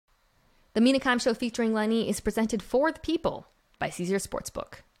The Mina Show featuring Lenny is presented for the people by Caesar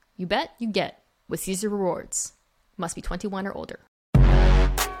Sportsbook. You bet, you get with Caesar Rewards. Must be 21 or older.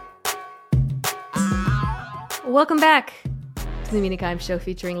 Welcome back to the Mina Show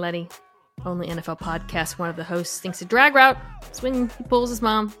featuring Lenny. Only NFL podcast. One of the hosts thinks a drag route is when he pulls his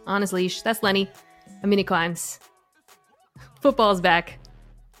mom on his leash. That's Lenny. I'm Mina Climbs. Football's back.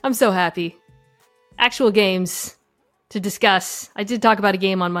 I'm so happy. Actual games to discuss. I did talk about a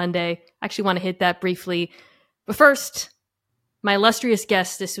game on Monday. I actually want to hit that briefly. But first, my illustrious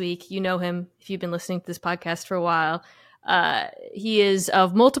guest this week, you know him if you've been listening to this podcast for a while. He is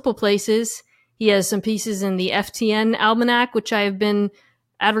of multiple places. He has some pieces in the FTN Almanac, which I have been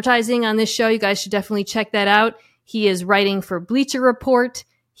advertising on this show. You guys should definitely check that out. He is writing for Bleacher Report.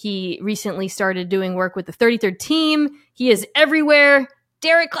 He recently started doing work with the 33rd Team. He is everywhere.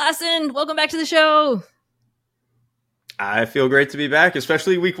 Derek Klassen, welcome back to the show. I feel great to be back,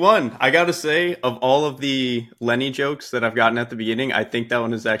 especially week one. I gotta say, of all of the Lenny jokes that I've gotten at the beginning, I think that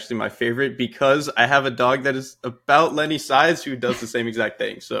one is actually my favorite because I have a dog that is about Lenny's size who does the same exact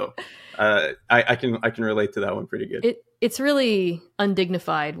thing. So I can relate to that one pretty good. It's really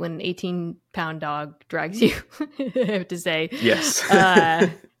undignified when an 18-pound dog drags you, I have to say. Yes.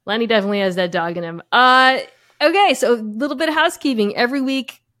 Lenny definitely has that dog in him. Okay, so a little bit of housekeeping. Every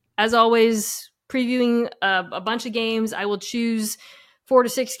week, as always, previewing a bunch of games. I will choose 4 to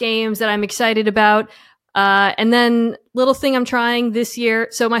 6 games that I'm excited about. And then little thing I'm trying this year.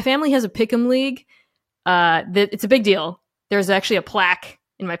 So my family has a pick'em league. It's a big deal. There's actually a plaque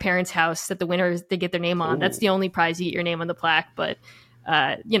in my parents' house that the winners, they get their name on. Ooh. That's the only prize. You get your name on the plaque. But,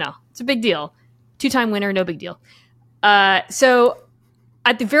 it's a big deal. 2-time winner, no big deal. So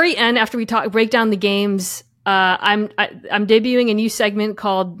at the very end, after we break down the games, I'm debuting a new segment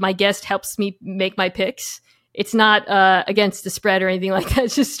called My Guest Helps Me Make My Picks. It's not against the spread or anything like that.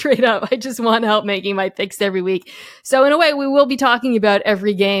 It's just straight up. I just want help making my picks every week. So in a way, we will be talking about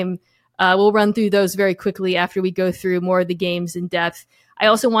every game. We'll run through those very quickly after we go through more of the games in depth. I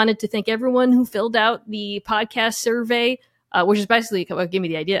also wanted to thank everyone who filled out the podcast survey, which is basically what gave me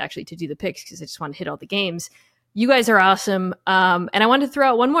the idea actually to do the picks because I just want to hit all the games. You guys are awesome. And I wanted to throw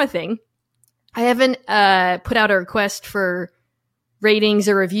out one more thing. I haven't put out a request for ratings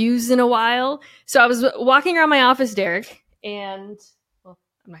or reviews in a while. So I was walking around my office, Derek, and I'm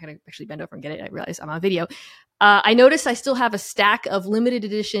not going to actually bend over and get it. I realize I'm on video. I noticed I still have a stack of limited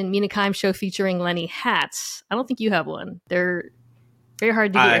edition Mina Show featuring Lenny hats. I don't think you have one. They're very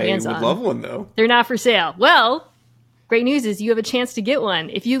hard to get your hands on. I would love one, though. They're not for sale. Well, great news is you have a chance to get one.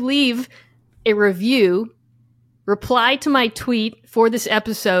 If you leave a review, reply to my tweet for this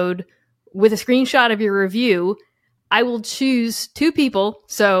episode with a screenshot of your review, I will choose 2 people.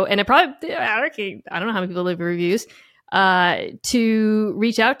 So, and I don't know how many people leave reviews, to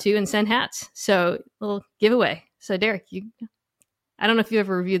reach out to and send hats. So, a little giveaway. So, Derek, I don't know if you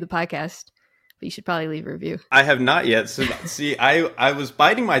ever reviewed the podcast, but you should probably leave a review. I have not yet. So, see, I was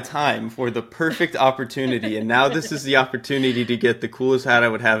biding my time for the perfect opportunity, and now this is the opportunity to get the coolest hat I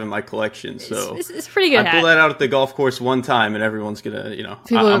would have in my collection. So, it's pretty good. I pull that out at the golf course one time, and everyone's gonna,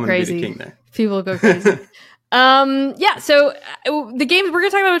 people I'm go crazy. Gonna be the king there. People go crazy. So the games, we're going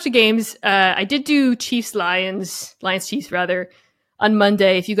to talk about a bunch of games. I did do Lions Chiefs rather, on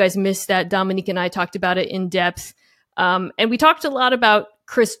Monday. If you guys missed that, Dominique and I talked about it in depth. And we talked a lot about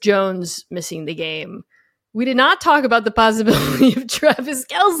Chris Jones missing the game. We did not talk about the possibility of Travis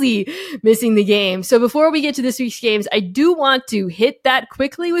Kelce missing the game. So before we get to this week's games, I do want to hit that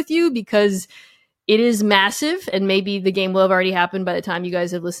quickly with you because it is massive, and maybe the game will have already happened by the time you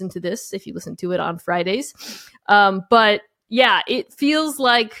guys have listened to this, if you listen to it on Fridays. But yeah, it feels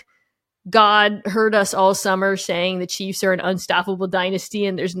like God heard us all summer saying the Chiefs are an unstoppable dynasty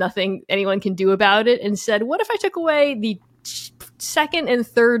and there's nothing anyone can do about it, and said, what if I took away the second and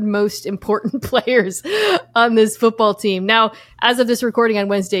third most important players on this football team? Now, as of this recording on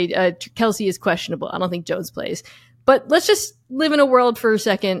Wednesday, Kelce is questionable. I don't think Jones plays. But let's just live in a world for a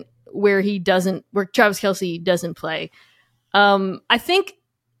second where Travis Kelce doesn't play. I think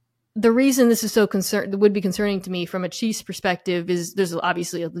the reason this is so would be concerning to me from a Chiefs perspective is there's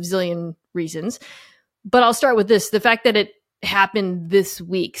obviously a zillion reasons, but I'll start with this: the fact that it happened this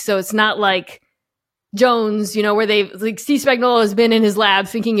week. So it's not like Jones, where Steve Spagnuolo has been in his lab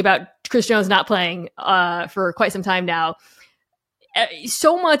thinking about Chris Jones not playing for quite some time now.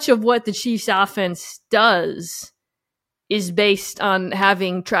 So much of what the Chiefs offense does is based on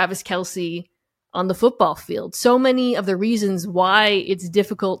having Travis Kelce on the football field. So many of the reasons why it's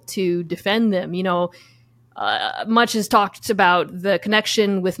difficult to defend them, Much is talked about the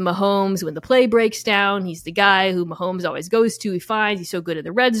connection with Mahomes when the play breaks down. He's the guy who Mahomes always goes to. He finds he's so good in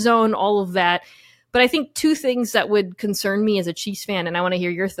the red zone, all of that. But I think two things that would concern me as a Chiefs fan, and I want to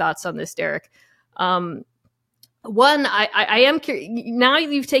hear your thoughts on this, Derek. One, I am curious. Now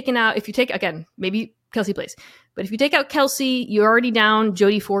you've taken out, if you take, again, maybe Kelsey plays, but if you take out Kelsey, you're already down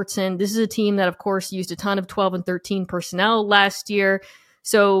Jody Fortson. This is a team that, of course, used a ton of 12 and 13 personnel last year.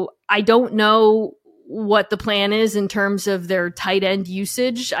 So I don't know what the plan is in terms of their tight end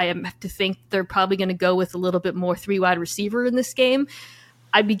usage. I have to think they're probably going to go with a little bit more 3 wide receiver in this game.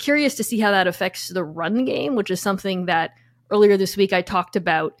 I'd be curious to see how that affects the run game, which is something that earlier this week I talked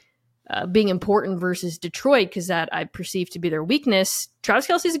about being important versus Detroit, because that I perceive to be their weakness. Travis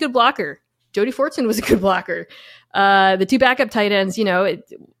Kelce's a good blocker. Jody Fortson was a good blocker. The 2 backup tight ends, I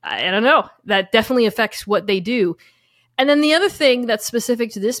don't know. That definitely affects what they do. And then the other thing that's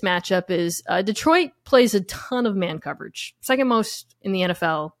specific to this matchup is Detroit plays a ton of man coverage, second most in the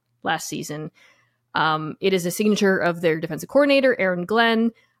NFL last season. It is a signature of their defensive coordinator, Aaron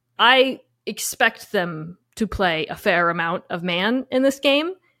Glenn. I expect them to play a fair amount of man in this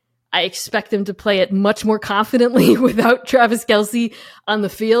game. I expect them to play it much more confidently without Travis Kelce on the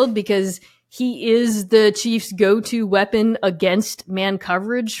field, because he is the Chiefs' go-to weapon against man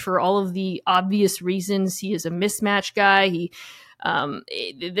coverage for all of the obvious reasons. He is a mismatch guy.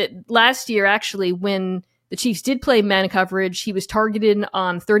 Last year, actually, when the Chiefs did play man coverage, he was targeted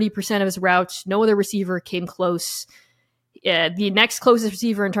on 30% of his routes. No other receiver came close. The next closest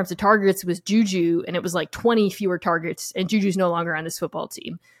receiver in terms of targets was Juju, and it was like 20 fewer targets, and Juju's no longer on this football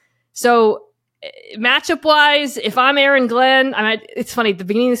team. So matchup wise, if I'm Aaron Glenn, it's funny. At the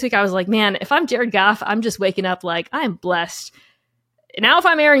beginning of this week, I was like, man, if I'm Jared Goff, I'm just waking up like I'm blessed. Now, if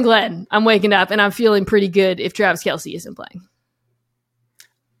I'm Aaron Glenn, I'm waking up and I'm feeling pretty good if Travis Kelce isn't playing.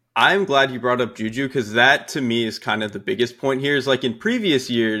 I'm glad you brought up Juju, because that to me is kind of the biggest point here. Is like in previous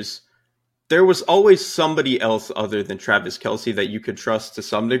years, there was always somebody else other than Travis Kelce that you could trust to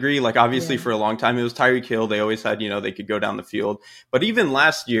some degree. Like obviously for a long time, it was Tyreek Hill. They always had, they could go down the field. But even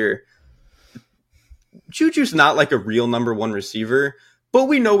last year, Juju's not like a real number one receiver, but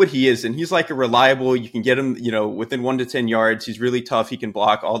we know what he is. And he's like a reliable, you can get him, within 1 to 10 yards. He's really tough. He can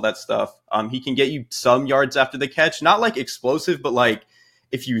block, all that stuff. He can get you some yards after the catch, not like explosive, but like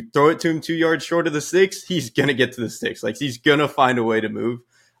if you throw it to him 2 yards short of the sticks, he's going to get to the sticks. Like he's going to find a way to move.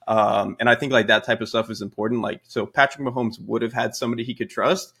 And I think like that type of stuff is important. Like, so Patrick Mahomes would have had somebody he could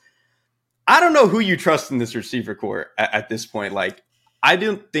trust. I don't know who you trust in this receiver core at this point. Like, I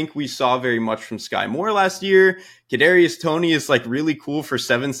didn't think we saw very much from Sky Moore last year. Kadarius Toney is like really cool for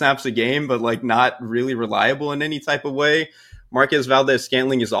 7 snaps a game, but like not really reliable in any type of way. Marquez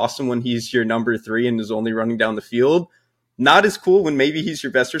Valdez-Scantling is awesome when he's your number 3 and is only running down the field. Not as cool when maybe he's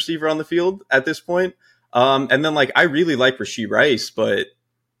your best receiver on the field at this point. And then like I really like Rashee Rice, but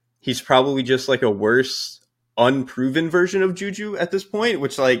he's probably just like a worse, unproven version of Juju at this point,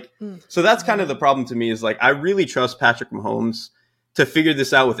 which like, so that's kind of the problem to me is like, I really trust Patrick Mahomes to figure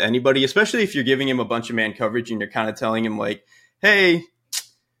this out with anybody, especially if you're giving him a bunch of man coverage and you're kind of telling him like, hey,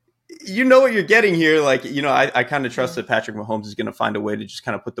 you know what you're getting here. Like, I kind of trust that Patrick Mahomes is going to find a way to just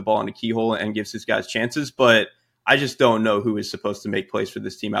kind of put the ball in a keyhole and gives his guys chances. But I just don't know who is supposed to make plays for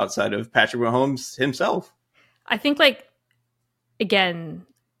this team outside of Patrick Mahomes himself. I think like, again,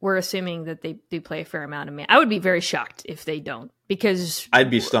 we're assuming that they do play a fair amount of man. I would be very shocked if they don't, because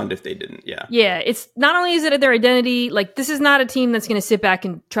I'd be stunned if they didn't. Yeah. Yeah. It's not only is it their identity, like this is not a team that's going to sit back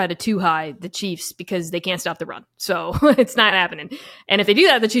and try to too high the Chiefs because they can't stop the run. So it's not happening. And if they do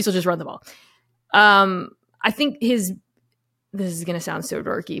that, the Chiefs will just run the ball. I think this is going to sound so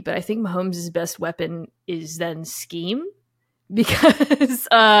dorky, but I think Mahomes' best weapon is then scheme, because,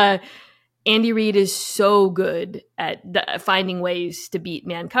 Andy Reid is so good at finding ways to beat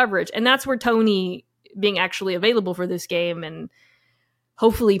man coverage. And that's where Toney being actually available for this game and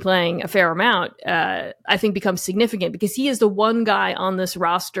hopefully playing a fair amount, I think becomes significant, because he is the one guy on this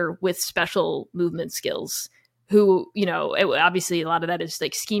roster with special movement skills who, obviously a lot of that is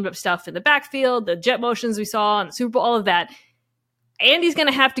like schemed up stuff in the backfield, the jet motions we saw in the Super Bowl, all of that. Andy's going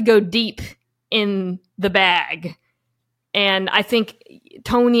to have to go deep in the bag. And I think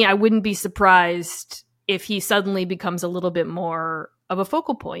Toney, I wouldn't be surprised if he suddenly becomes a little bit more of a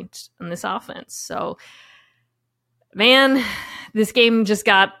focal point in this offense. So, man, this game just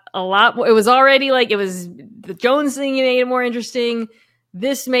got a lot more. It was already like, it was the Jones thing made it more interesting.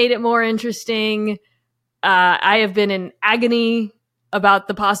 This made it more interesting. I have been in agony about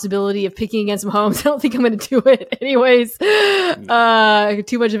the possibility of picking against Mahomes. I don't think I'm going to do it anyways.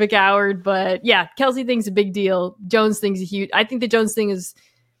 Too much of a coward. But yeah, Kelce thing's a big deal. Jones thing's a huge. I think the Jones thing is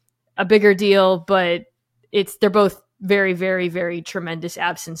a bigger deal, but they're both very, very, very tremendous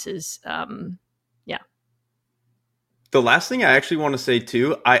absences. Yeah. The last thing I actually want to say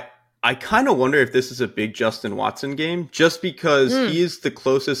too, I kind of wonder if this is a big Justin Watson game, just because he is the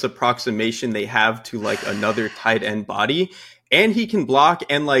closest approximation they have to like another tight end body, and he can block,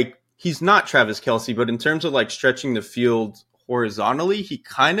 and like he's not Travis Kelce, but in terms of like stretching the field horizontally, he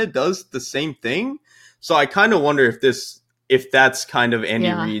kind of does the same thing. So I kind of wonder if that's kind of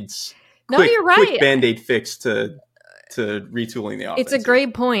Andy Reid's quick Band-Aid fix to retooling the offense. It's a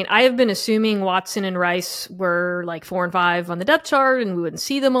great point. I have been assuming Watson and Rice were like 4 and 5 on the depth chart, and we wouldn't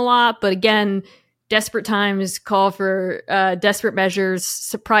see them a lot. But again, desperate times call for desperate measures.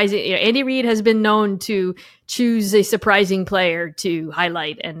 Surprising. Andy Reid has been known to choose a surprising player to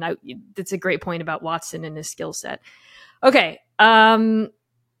highlight, and that's a great point about Watson and his skill set. Okay,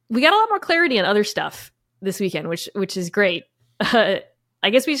 we got a lot more clarity on other stuff this weekend, which is great. I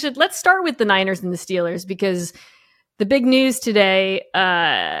guess let's start with the Niners and the Steelers, because the big news today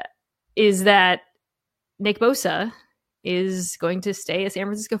is that Nick Bosa is going to stay a San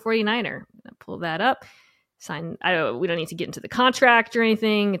Francisco 49er. I'm going to pull that up. We don't need to get into the contract or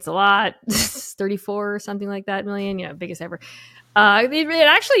anything. It's a lot. It's 34 or something like that million, biggest ever. It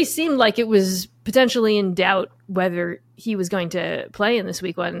actually seemed like it was potentially in doubt whether he was going to play in this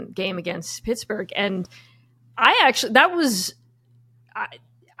week 1 game against Pittsburgh. And I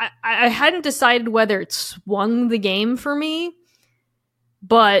hadn't decided whether it swung the game for me,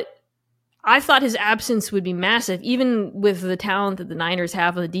 but I thought his absence would be massive. Even with the talent that the Niners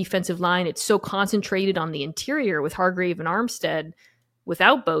have on the defensive line, it's so concentrated on the interior with Hargrave and Armstead.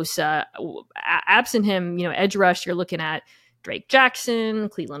 Without Bosa, absent him, edge rush, you're looking at Drake Jackson,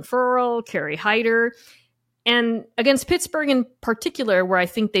 Cleveland Ferrell, Kerry Hyder. And against Pittsburgh in particular, where I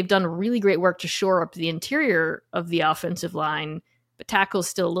think they've done really great work to shore up the interior of the offensive line, but tackle's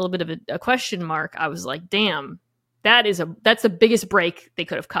still a little bit of a question mark. I was like, damn, that's the biggest break they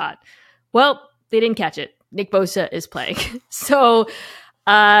could have caught. Well, they didn't catch it. Nick Bosa is playing. So,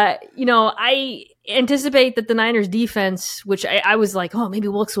 I anticipate that the Niners defense, which I was like, oh, maybe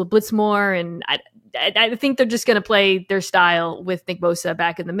Wilkes will blitz more. And I think they're just going to play their style with Nick Bosa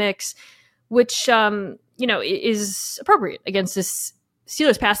back in the mix, which, is appropriate against this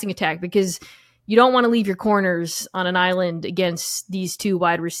Steelers passing attack, because you don't want to leave your corners on an island against these 2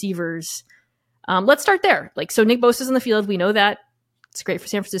 wide receivers. Let's start there. So Nick Bosa's in the field. We know that. It's great for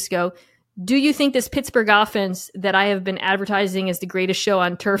San Francisco. Do you think this Pittsburgh offense that I have been advertising as the greatest show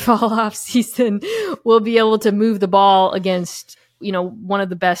on turf all off season will be able to move the ball against, one of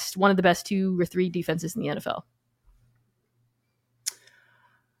the best 2 or 3 defenses in the NFL?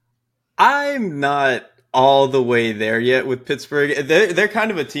 I'm not all the way there yet with Pittsburgh. They're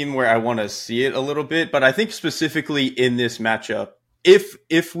kind of a team where I want to see it a little bit, but I think specifically in this matchup,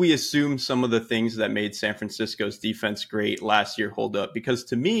 if we assume some of the things that made San Francisco's defense great last year hold up, because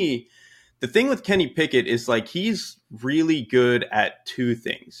to me, the thing with Kenny Pickett is he's really good at 2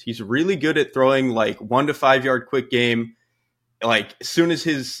 things. He's really good at throwing 1 to 5 yard quick game. As soon as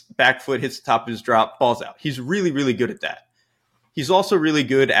his back foot hits the top of his drop, ball's out. He's really, really good at that. He's also really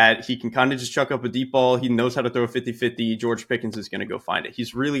good at, he can kind of just chuck up a deep ball. He knows how to throw 50-50. George Pickens is going to go find it.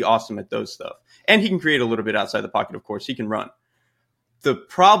 He's really awesome at those stuff. And he can create a little bit outside the pocket, of course. He can run. The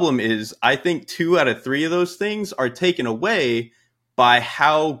problem is, I think 2 out of 3 of those things are taken away by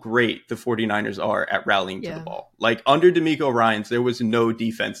how great the 49ers are at rallying to the ball. Under D'Amico Ryans, there was no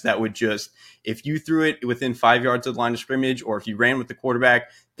defense that would just, if you threw it within 5 yards of the line of scrimmage, or if you ran with the quarterback,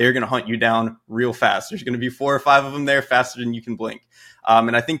 they're going to hunt you down real fast. There's going to be 4 or 5 of them there faster than you can blink.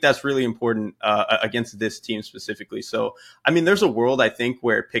 And I think that's really important against this team specifically. So, there's a world, I think,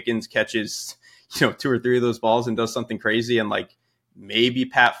 where Pickens catches, 2 or 3 of those balls and does something crazy, and maybe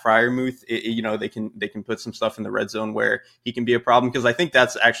Pat Freiermuth, they can put some stuff in the red zone where he can be a problem, because I think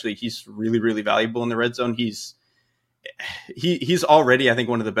that's actually, he's really, really valuable in the red zone. He's already, I think,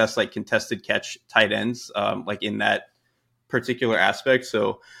 one of the best contested catch tight ends in that particular aspect.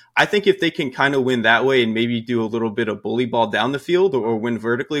 So I think if they can kind of win that way and maybe do a little bit of bully ball down the field, or win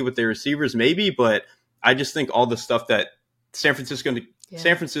vertically with their receivers, maybe. But I just think all the stuff that San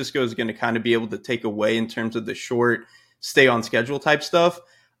Francisco is going to kind of be able to take away in terms of the short, stay on schedule type stuff,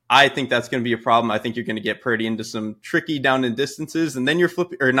 I think that's going to be a problem. I think you're going to get Purdy into some tricky down and distances, and then you're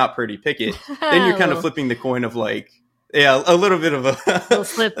flipping, or not Purdy, Pickett. Then you're kind of flipping the coin of a little bit of a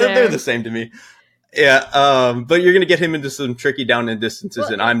flip there. They're the same to me. Yeah. But you're going to get him into some tricky down and distances,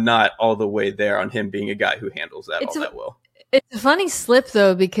 and I'm not all the way there on him being a guy who handles that that well. It's a funny slip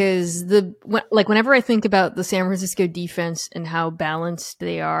though, because whenever I think about the San Francisco defense and how balanced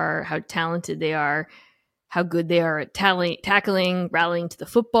they are, how talented they are, how good they are at tackling, rallying to the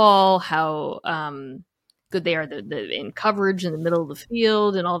football, how good they are in coverage in the middle of the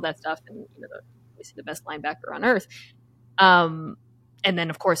field and all of that stuff. And obviously the best linebacker on earth. And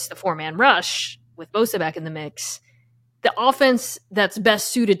then, of course, the 4-man rush with Bosa back in the mix. The offense that's best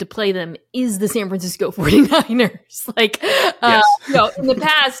suited to play them is the San Francisco 49ers. Yes. In the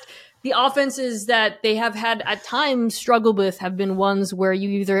past, the offenses that they have had at times struggled with have been ones where you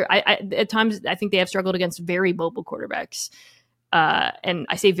either, at times, I think they have struggled against very mobile quarterbacks. And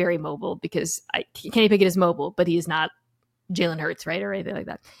I say very mobile because Kenny Pickett is mobile, but he is not Jalen Hurts, right? Or anything like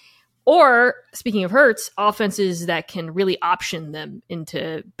that. Or, speaking of Hurts, offenses that can really option them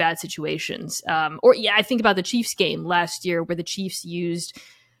into bad situations. I think about the Chiefs game last year where the Chiefs used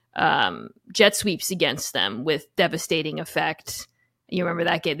jet sweeps against them with devastating effect. You remember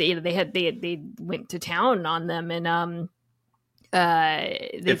that game? They went to town on them, and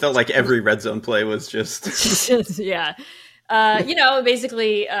it felt like every red zone play was just yeah.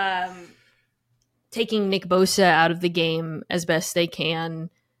 Basically taking Nick Bosa out of the game as best they can.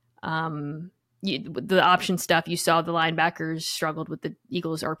 The option stuff, you saw the linebackers struggled with the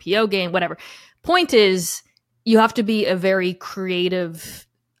Eagles RPO game, whatever. Point is, you have to be a very creative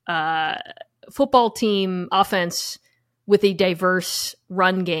football team offense with a diverse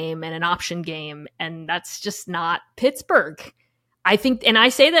run game and an option game, and that's just not Pittsburgh. I think, and I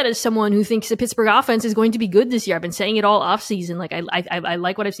say that as someone who thinks the Pittsburgh offense is going to be good this year. I've been saying it all offseason. Like I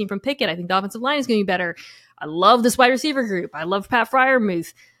like what I've seen from Pickett. I think the offensive line is going to be better. I love this wide receiver group. I love Pat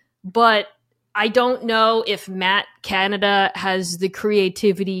Freiermuth. But I don't know if Matt Canada has the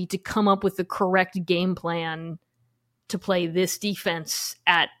creativity to come up with the correct game plan to play this defense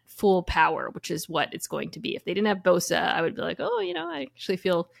at full power, which is what it's going to be. If they didn't have Bosa, I would be like, I actually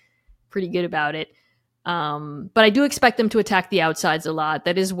feel pretty good about it. But I do expect them to attack the outsides a lot.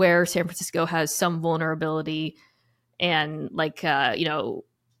 That is where San Francisco has some vulnerability. And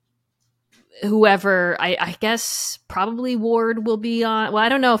whoever, I guess probably Ward will be on. Well, I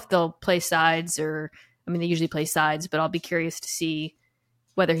don't know if they'll play sides they usually play sides, but I'll be curious to see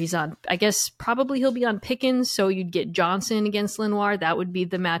whether he's on. I guess probably he'll be on Pickens. So you'd get Johnson against Lenoir. That would be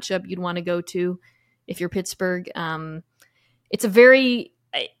the matchup you'd want to go to if you're Pittsburgh. It's a very,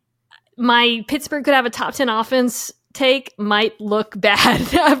 my Pittsburgh could have a top 10 offense take might look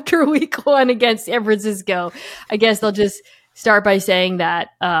bad after week 1 against San Francisco. I guess they'll just start by saying that.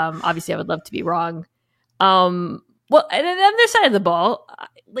 Obviously, I would love to be wrong. And on the other side of the ball,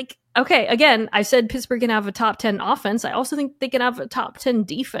 again, I said Pittsburgh can have a top 10 offense. I also think they can have a top 10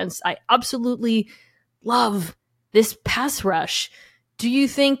 defense. I absolutely love this pass rush. Do you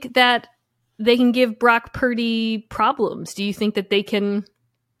think that they can give Brock Purdy problems? Do you think that they can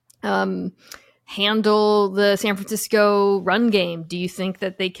handle the San Francisco run game? Do you think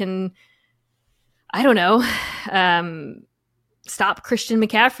that they can, I don't know, stop Christian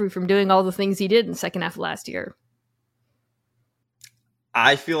McCaffrey from doing all the things he did in the second half of last year?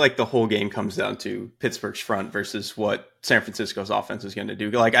 I feel like the whole game comes down to Pittsburgh's front versus what San Francisco's offense is going to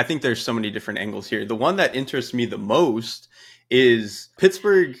do. I think there's so many different angles here. The one that interests me the most is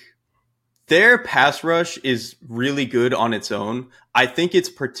Pittsburgh. Their pass rush is really good on its own. I think it's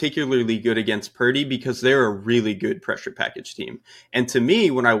particularly good against Purdy because they're a really good pressure package team. And to me,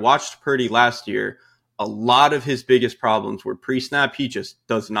 when I watched Purdy last year, a lot of his biggest problems were pre-snap. He just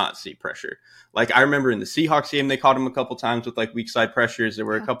does not see pressure. I remember in the Seahawks game, they caught him a couple times with weak side pressures. There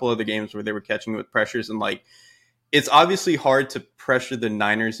were a couple other games where they were catching with pressures. And it's obviously hard to pressure the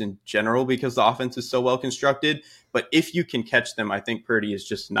Niners in general because the offense is so well constructed. But if you can catch them, I think Purdy is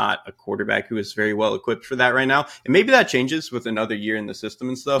just not a quarterback who is very well equipped for that right now. And maybe that changes with another year in the system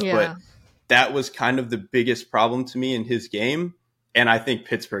and stuff. Yeah. But that was kind of the biggest problem to me in his game. And I think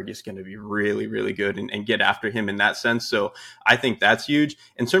Pittsburgh is going to be really, really good and get after him in that sense. So I think that's huge.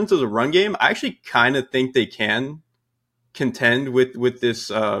 In terms of the run game, I actually kind of think they can contend with this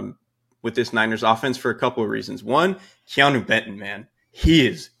Niners offense for a couple of reasons. One, Keanu Benton, man, he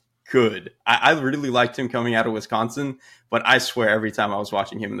is good. I really liked him coming out of Wisconsin, but I swear every time I was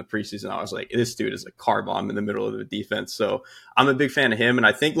watching him in the preseason, I was like, this dude is a car bomb in the middle of the defense. So I'm a big fan of him. And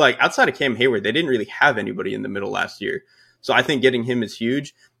I think outside of Cam Hayward, they didn't really have anybody in the middle last year. So I think getting him is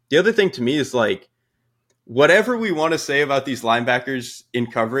huge. The other thing to me is whatever we want to say about these linebackers in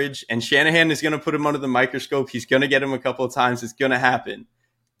coverage, and Shanahan is going to put him under the microscope. He's going to get him a couple of times. It's going to happen.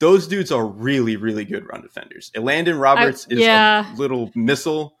 Those dudes are really, really good run defenders. Landon Roberts is a little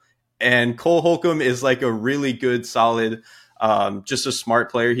missile, and Cole Holcomb is a really good, solid, just a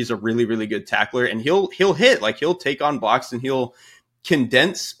smart player. He's a really, really good tackler, and he'll hit. He'll take on blocks, and he'll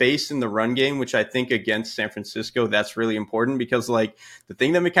condense space in the run game, which I think against San Francisco, that's really important because like the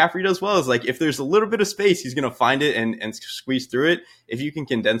thing that McCaffrey does well is like if there's a little bit of space, he's going to find it and squeeze through it. If you can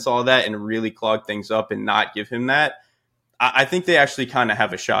condense all that and really clog things up and not give him that, I think they actually kind of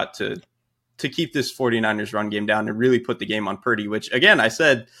have a shot to keep this 49ers run game down and really put the game on Purdy, which again, I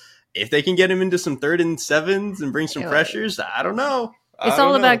said, if they can get him into some 3rd and 7s and bring some pressures, I don't know. It's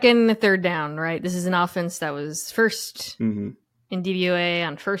all about getting the 3rd down, right? This is an offense that was first in DVOA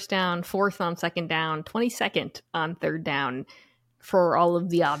on 1st down, 4th on 2nd down, 22nd on 3rd down for all of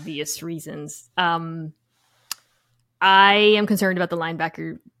the obvious reasons. I am concerned about the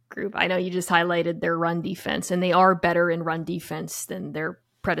linebacker group. I know you just highlighted their run defense, and they are better in run defense than their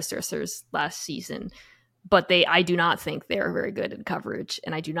predecessors last season. But I do not think they are very good in coverage,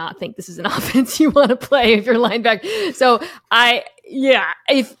 and I do not think this is an offense you want to play if you're linebacker. So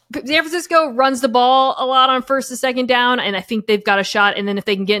if San Francisco runs the ball a lot on 1st and 2nd down, and I think they've got a shot, and then if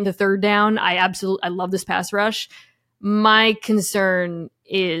they can get into 3rd down, I love this pass rush. My concern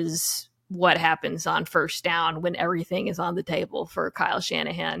is what happens on 1st down when everything is on the table for Kyle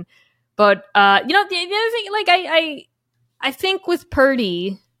Shanahan. But the other thing, like I think with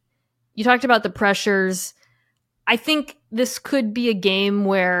Purdy, you talked about the pressures. I think this could be a game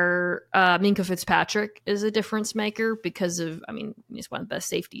where Minkah Fitzpatrick is a difference maker because he's one of the best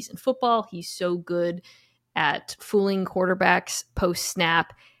safeties in football. He's so good at fooling quarterbacks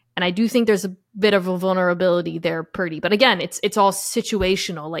post-snap. And I do think there's a bit of a vulnerability there, Purdy. But again, it's all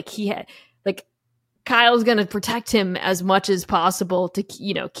situational. Like Kyle's going to protect him as much as possible to,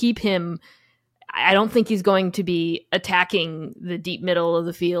 keep him. I don't think he's going to be attacking the deep middle of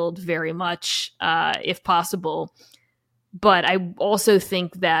the field very much, if possible. But I also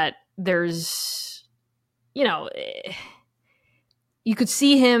think that there's, you could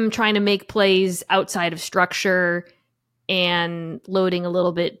see him trying to make plays outside of structure and loading a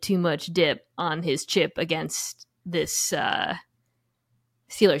little bit too much dip on his chip against this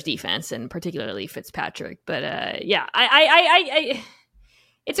Steelers defense, and particularly Fitzpatrick. But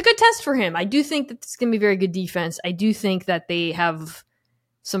it's a good test for him. I do think that it's going to be very good defense. I do think that they have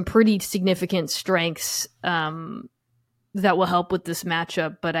some pretty significant strengths that will help with this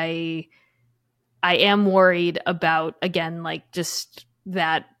matchup. But I am worried about, again, like just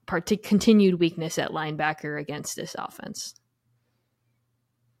that continued weakness at linebacker against this offense.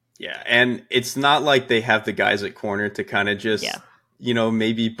 Yeah, and it's not like they have the guys at corner to kind of just,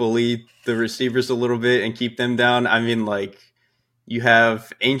 maybe bully the receivers a little bit and keep them down. I mean, like, you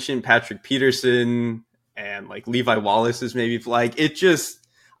have ancient Patrick Peterson and like Levi Wallace is maybe like it just.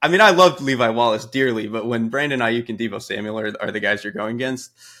 I mean, I loved Levi Wallace dearly, but when Brandon Ayuk and Deebo Samuel are the guys you're going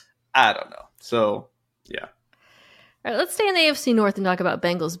against, I don't know. So yeah. All right, let's stay in the AFC North and talk about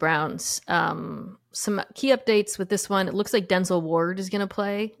Bengals Browns. Some key updates with this one. It looks like Denzel Ward is going to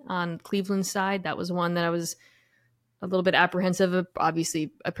play on Cleveland's side. That was one that I was a little bit apprehensive of,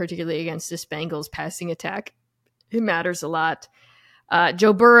 obviously, particularly against this Bengals passing attack. It matters a lot.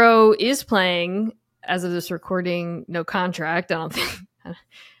 Joe Burrow is playing, as of this recording, no contract. I don't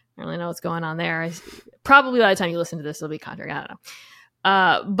really know what's going on there. Probably by the time you listen to this, it'll be contract. I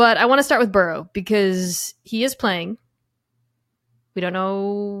don't know. But I want to start with Burrow because he is playing. We don't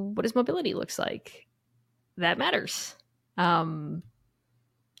know what his mobility looks like. That matters.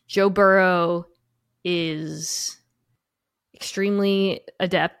 Joe Burrow is extremely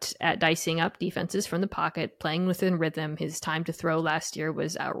adept at dicing up defenses from the pocket, playing within rhythm. His time to throw last year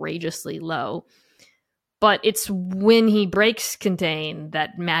was outrageously low. But it's when he breaks contain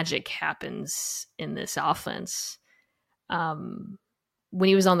that magic happens in this offense. When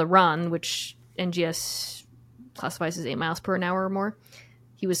he was on the run, which NGS classifies as 8 miles per hour or more,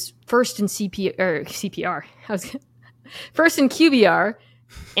 he was first in CPR. First in QBR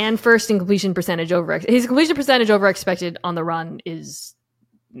and first in completion percentage over. His completion percentage over expected on the run is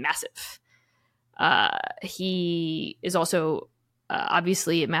massive. He is also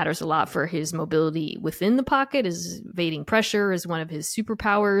obviously it matters a lot for his mobility within the pocket. His evading pressure is one of his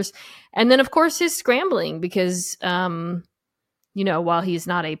superpowers, and then of course his scrambling because while he's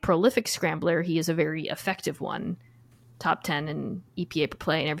not a prolific scrambler, he is a very effective one. Top 10 in EPA per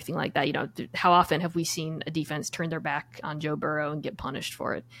play and everything like that. How often have we seen a defense turn their back on Joe Burrow and get punished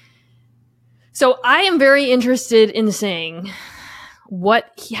for it? So I am very interested in seeing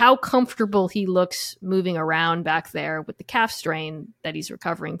how comfortable he looks moving around back there with the calf strain that he's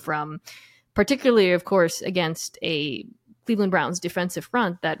recovering from, particularly, of course, against a Cleveland Browns defensive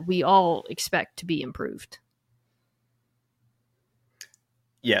front that we all expect to be improved.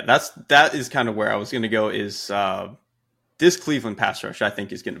 Yeah, that is kind of where I was going to go is this Cleveland pass rush, I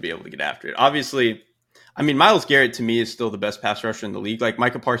think, is going to be able to get after it. Obviously, I mean, Myles Garrett to me is still the best pass rusher in the league. Like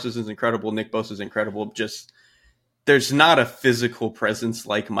Micah Parsons is incredible, Nick Bosa is incredible. Just there's not a physical presence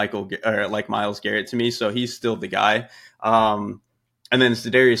like Myles Garrett to me, so he's still the guy. And then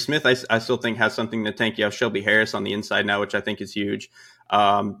Zadarius Smith, I still think has something to tank. You have Shelby Harris on the inside now, which I think is huge.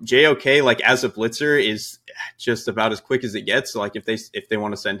 JOK, like as a blitzer, is just about as quick as it gets. So like if they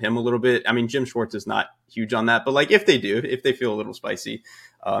want to send him a little bit, I mean, Jim Schwartz is not huge on that, but like if they feel a little spicy,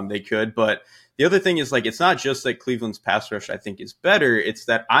 they could. But the other thing is like, it's not just that Cleveland's pass rush, I think, is better. It's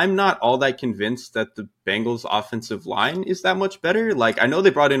that I'm not all that convinced that the Bengals offensive line is that much better. Like I know they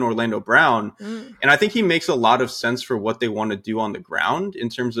brought in Orlando Brown and I think he makes a lot of sense for what they want to do on the ground in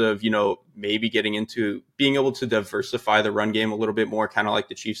terms of, maybe getting into being able to diversify the run game a little bit more, kind of like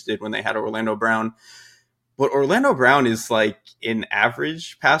the Chiefs did when they had Orlando Brown. But Orlando Brown is like an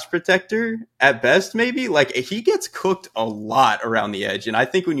average pass protector at best, maybe. Like he gets cooked a lot around the edge. And I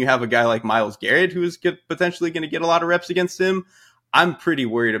think when you have a guy like Myles Garrett, who is potentially going to get a lot of reps against him, I'm pretty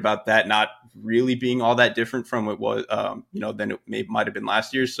worried about that not really being all that different from what was, than it might have been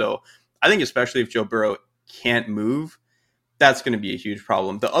last year. So I think especially if Joe Burrow can't move, that's going to be a huge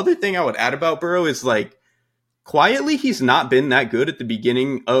problem. The other thing I would add about Burrow is like, quietly, he's not been that good at the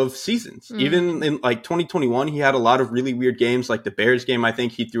beginning of seasons. Even in like 2021, he had a lot of really weird games. Like the Bears game, I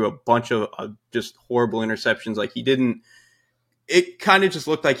think he threw a bunch of just horrible interceptions. Like it kind of just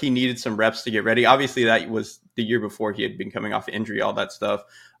looked like he needed some reps to get ready. Obviously, that was the year before he had been coming off injury, all that stuff.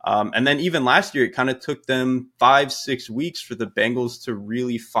 And then even last year, it kind of took them 5-6 weeks for the Bengals to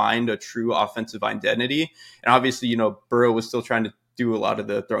really find a true offensive identity. And obviously, Burrow was still trying to do a lot of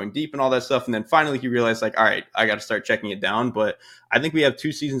the throwing deep and all that stuff. And then finally he realized like, all right, I got to start checking it down. But I think we have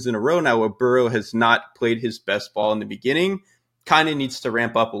 2 seasons in a row now where Burrow has not played his best ball in the beginning, kind of needs to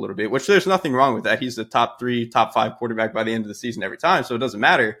ramp up a little bit, which there's nothing wrong with that. He's the top 3, top 5 quarterback by the end of the season every time. So it doesn't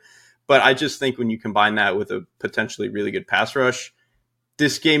matter. But I just think when you combine that with a potentially really good pass rush,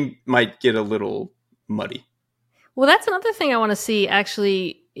 this game might get a little muddy. Well, that's another thing I want to see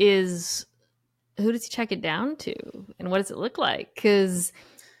actually is who does he check it down to and what does it look like? Because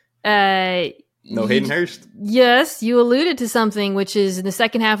no Hayden Hurst. Yes, you alluded to something, which is in the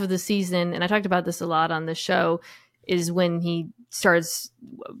second half of the season, and I talked about this a lot on the show, is when he starts,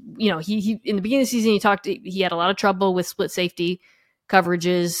 he in the beginning of the season, he had a lot of trouble with split safety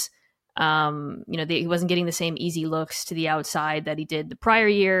coverages. He wasn't getting the same easy looks to the outside that he did the prior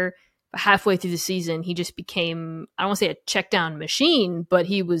year. Halfway through the season, he just became, I don't want to say a check down machine, but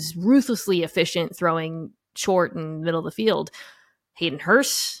he was ruthlessly efficient throwing short and middle of the field. Hayden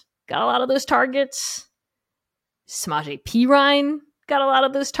Hurst got a lot of those targets. Samaje Perine got a lot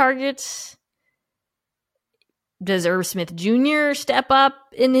of those targets. Does Irv Smith Jr. step up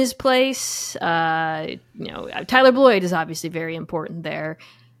in his place? Tyler Boyd is obviously very important there.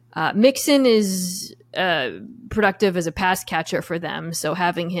 Mixon is productive as a pass catcher for them, so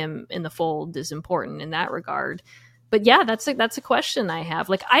having him in the fold is important in that regard. But yeah, that's a question I have.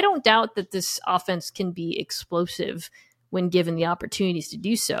 Like, I don't doubt that this offense can be explosive when given the opportunities to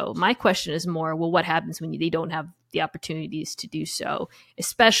do so. My question is more, well, what happens when they don't have the opportunities to do so,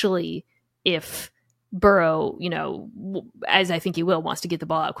 especially if Burrow, as I think he will, wants to get the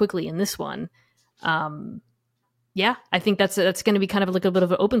ball out quickly in this one. Yeah, I think that's going to be kind of like a bit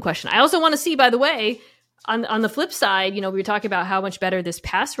of an open question. I also want to see, by the way, on the flip side, we were talking about how much better this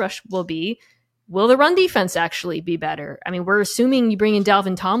pass rush will be. Will the run defense actually be better? I mean, we're assuming you bring in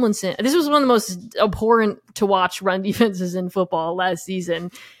Dalvin Tomlinson. This was one of the most abhorrent to watch run defenses in football last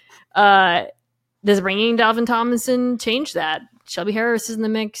season. Does bringing Dalvin Tomlinson change that? Shelby Harris is in the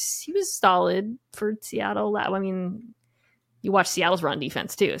mix. He was solid for Seattle. I mean, you watch Seattle's run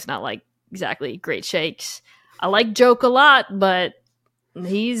defense too. It's not like exactly great shakes. I like Joke a lot, but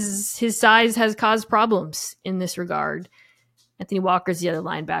his size has caused problems in this regard. Anthony Walker's the other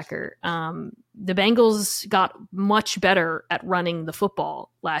linebacker. The Bengals got much better at running the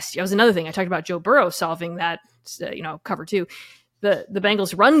football last year. That was another thing. I talked about Joe Burrow solving that, cover two. The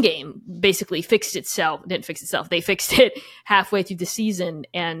Bengals run game basically fixed itself. Didn't fix itself. They fixed it halfway through the season.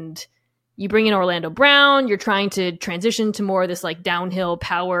 And you bring in Orlando Brown. You're trying to transition to more of this like downhill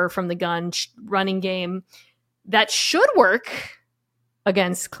power from the gun running game. That should work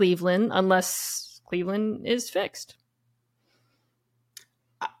against Cleveland unless Cleveland is fixed.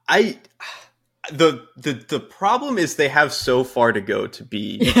 The problem is they have so far to go to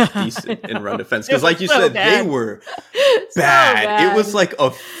be decent in run defense. Because like you said, bad. They were bad. It was like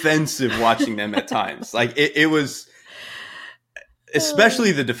offensive watching them at times. Like it was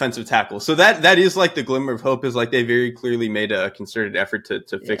especially the defensive tackle. So that is like the glimmer of hope, is like they very clearly made a concerted effort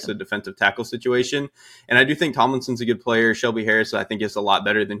to fix the defensive tackle situation. And I do think Tomlinson's a good player. Shelby Harris, I think, is a lot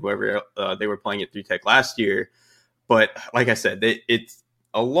better than whoever they were playing at 3-Tech last year. But like I said, it's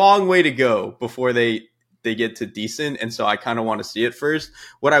a long way to go before they get to decent. And so I kind of want to see it first.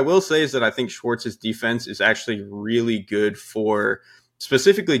 What I will say is that I think Schwartz's defense is actually really good for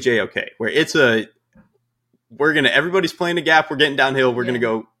specifically JOK, where it's everybody's playing a gap. We're getting downhill. We're going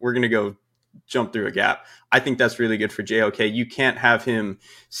to go jump through a gap. I think that's really good for JOK. You can't have him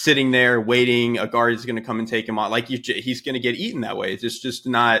sitting there waiting. A guard is going to come and take him on. Like he's going to get eaten that way. It's just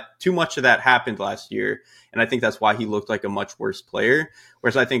not too much of that happened last year. And I think that's why he looked like a much worse player.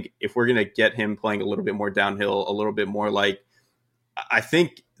 Whereas I think if we're going to get him playing a little bit more downhill, a little bit more like, I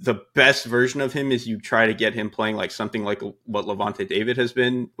think the best version of him is you try to get him playing like something like what Levante David has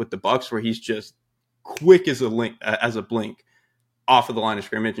been with the Bucks, where he's just quick as a blink off of the line of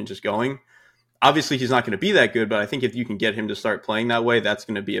scrimmage and just going. Obviously, he's not going to be that good, but I think if you can get him to start playing that way, that's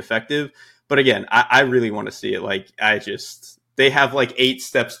going to be effective. But again, I really want to see it. Like, they have like 8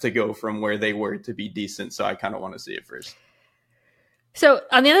 steps to go from where they were to be decent, so I kind of want to see it first. So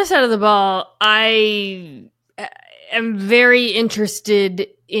on the other side of the ball, I am very interested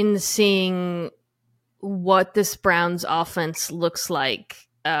in seeing what this Browns offense looks like.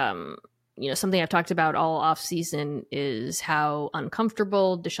 Something I've talked about all offseason is how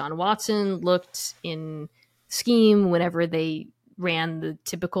uncomfortable Deshaun Watson looked in scheme whenever they ran the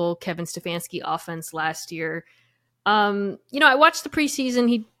typical Kevin Stefanski offense last year. I watched the preseason.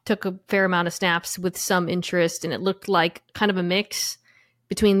 He took a fair amount of snaps with some interest, and it looked like kind of a mix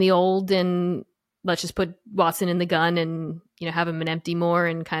between the old and let's just put Watson in the gun and, have him an empty more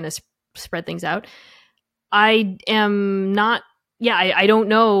and kind of spread things out. I don't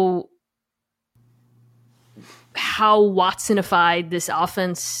know how Watsonified this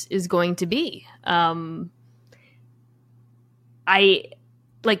offense is going to be. Part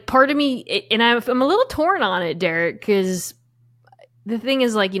of me, and I'm a little torn on it, Derek, because the thing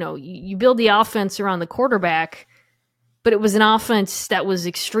is, you build the offense around the quarterback, but it was an offense that was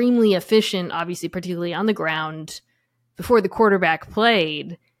extremely efficient, obviously, particularly on the ground before the quarterback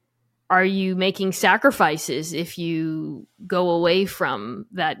played. Are you making sacrifices if you go away from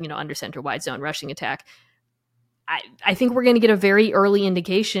that, under center wide zone rushing attack? I think we're going to get a very early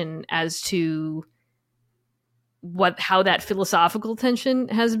indication as to how that philosophical tension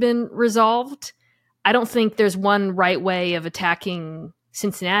has been resolved. I don't think there's one right way of attacking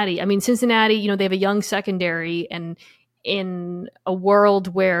Cincinnati. I mean, Cincinnati, they have a young secondary, and in a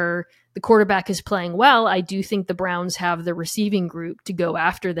world where the quarterback is playing well, I do think the Browns have the receiving group to go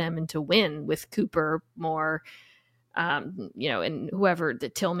after them and to win with Cooper, Moore, and whoever, the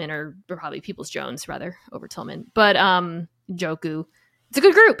Tillman or probably Peoples-Jones rather over Tillman, but Njoku. It's a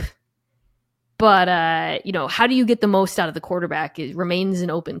good group. But, how do you get the most out of the quarterback? It remains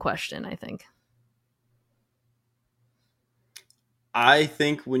an open question, I think. I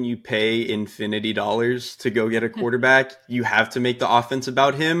think when you pay infinity dollars to go get a quarterback, you have to make the offense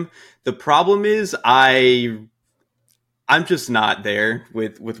about him. The problem is I'm just not there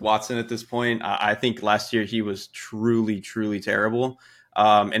with Watson at this point. I think last year he was truly, truly terrible.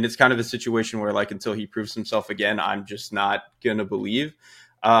 And it's kind of a situation where, until he proves himself again, I'm just not going to believe.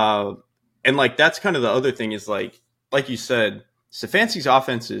 And that's kind of the other thing is like you said, Stefanski's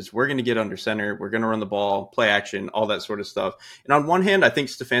offenses, we're going to get under center. We're going to run the ball, play action, all that sort of stuff. And on one hand, I think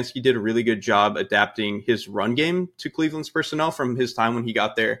Stefanski did a really good job adapting his run game to Cleveland's personnel from his time when he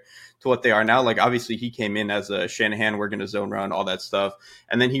got there to what they are now. Obviously, he came in as a Shanahan, we're going to zone run, all that stuff.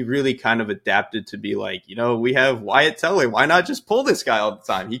 And then he really kind of adapted to be we have Wyatt Teller. Why not just pull this guy all the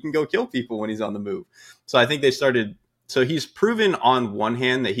time? He can go kill people when he's on the move. So I think so he's proven on one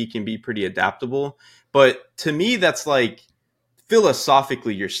hand that he can be pretty adaptable. But to me, that's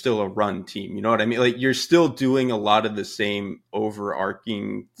philosophically, you're still a run team. You know what I mean? You're still doing a lot of the same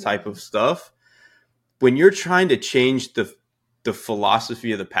overarching type of stuff. When you're trying to change the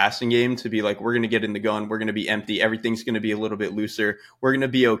philosophy of the passing game to be we're going to get in the gun, we're going to be empty, everything's going to be a little bit looser, we're going to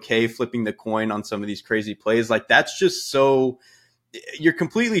be okay flipping the coin on some of these crazy plays. That's just so you're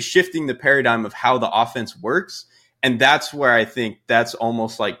completely shifting the paradigm of how the offense works. And that's where I think that's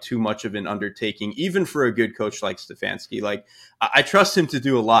almost too much of an undertaking, even for a good coach like Stefanski. I trust him to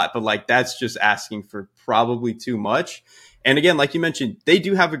do a lot, but that's just asking for probably too much. And again, like you mentioned, they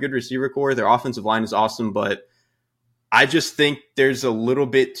do have a good receiver core. Their offensive line is awesome, but I just think there's a little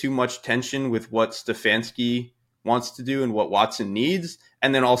bit too much tension with what Stefanski wants to do and what Watson needs.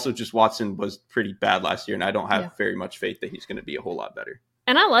 And then also just Watson was pretty bad last year, and I don't have very much faith that he's going to be a whole lot better.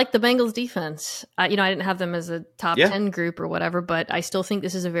 And I like the Bengals defense. I didn't have them as a top 10 group or whatever, but I still think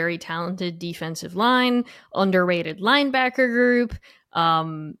this is a very talented defensive line, underrated linebacker group.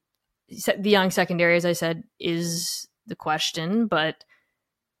 The young secondary, as I said, is the question, but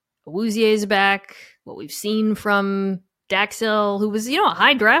Awuzie is back. What we've seen from Daxel, who was, a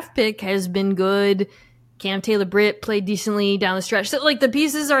high draft pick, has been good. Cam Taylor-Britt played decently down the stretch. So, the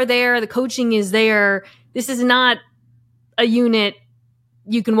pieces are there. The coaching is there. This is not a unit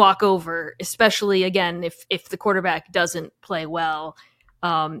you can walk over, especially, again, if the quarterback doesn't play well.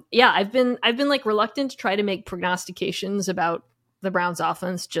 I've been reluctant to try to make prognostications about the Browns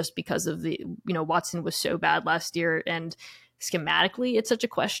offense just because of Watson was so bad last year, and schematically it's such a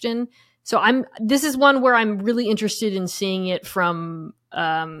question. So this is one where I'm really interested in seeing it from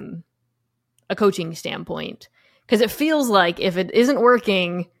a coaching standpoint, because it feels like if it isn't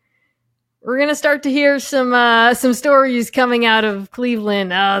working, we're going to start to hear some stories coming out of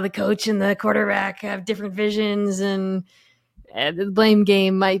Cleveland. Oh, the coach and the quarterback have different visions, and the blame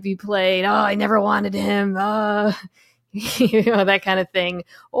game might be played. Oh, I never wanted him. That kind of thing.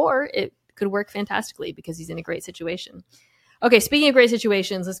 Or it could work fantastically because he's in a great situation. Okay, speaking of great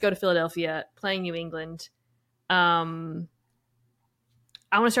situations, let's go to Philadelphia, playing New England.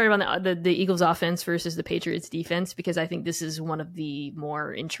 I want to start on the Eagles offense versus the Patriots defense, because I think this is one of the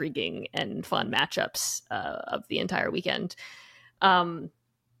more intriguing and fun matchups of the entire weekend.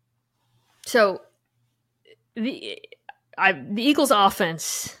 So the Eagles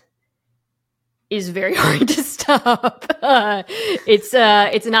offense is very hard to stop. It's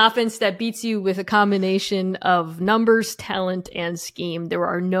an offense that beats you with a combination of numbers, talent, and scheme. There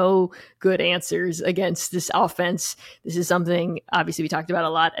are no good answers against this offense. This is something, obviously, we talked about a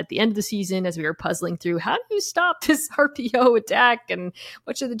lot at the end of the season as we were puzzling through how do you stop this RPO attack and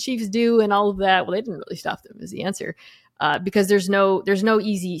what should the Chiefs do and all of that. Well, they didn't really stop them is the answer, because there's no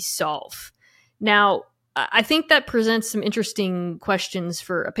easy solve. Now, I think that presents some interesting questions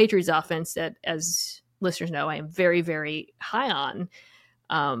for a Patriots offense that, as listeners know, I am very, very high on,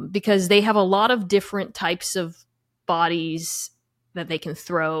 because they have a lot of different types of bodies that they can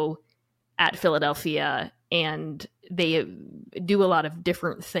throw at Philadelphia, and they do a lot of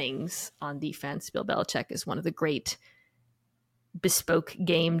different things on defense. Bill Belichick is one of the great bespoke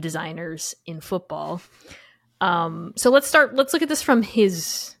game designers in football. So let's look at this from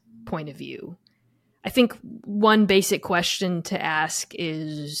his point of view. I think one basic question to ask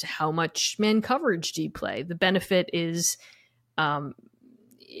is, how much man coverage do you play? The benefit is,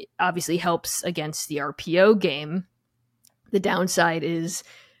 it obviously helps against the RPO game. The downside is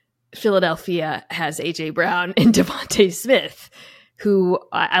Philadelphia has A.J. Brown and Devontae Smith, who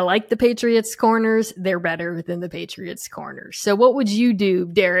I like the Patriots corners. They're better than the Patriots corners. So what would you do,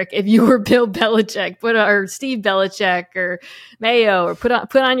 Derek, if you were Bill Belichick, or Steve Belichick or Mayo, or put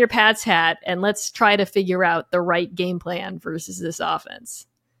on your Pats hat and let's try to figure out the right game plan versus this offense?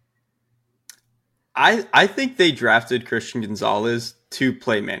 I think they drafted Christian Gonzalez to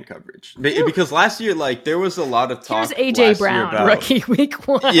play man coverage, because last year, there was a lot of talk. Here's AJ Brown, rookie week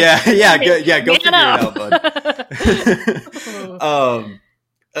 1. Yeah, go figure it out, bud.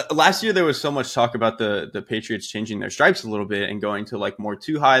 Last year there was so much talk about the Patriots changing their stripes a little bit and going to more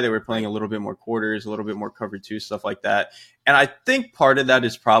too high. They were playing a little bit more quarters, a little bit more cover 2, stuff like that. And I think part of that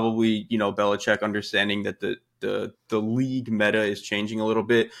is probably, Belichick understanding that the league meta is changing a little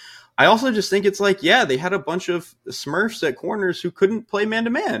bit. I also just think it's they had a bunch of Smurfs at corners who couldn't play man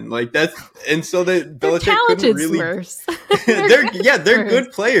to man, and so that Belichick couldn't really. Smurfs. they're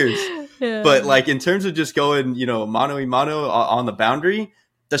good players, yeah. But in terms of just going, mano a mano on the boundary,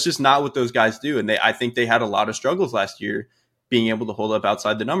 that's just not what those guys do. And I think they had a lot of struggles last year being able to hold up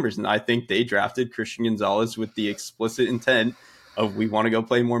outside the numbers. And I think they drafted Christian Gonzalez with the explicit intent of, we want to go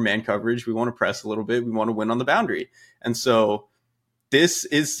play more man coverage, we want to press a little bit, we want to win on the boundary, and so. This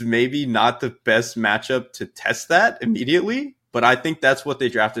is maybe not the best matchup to test that immediately, but I think that's what they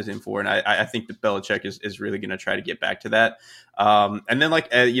drafted him for. And I think that Belichick is really going to try to get back to that. And then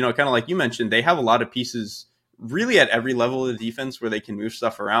kind of like you mentioned, they have a lot of pieces really at every level of the defense where they can move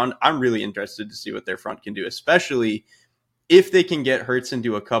stuff around. I'm really interested to see what their front can do, especially if they can get Hurts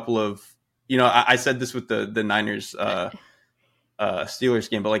into a couple of, I said this with the Niners, Steelers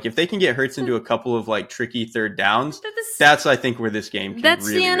game, but if they can get Hurts into a couple of tricky third downs, that's I think where this game can that's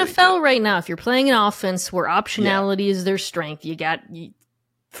really, the NFL right now. If you're playing an offense where optionality is their strength,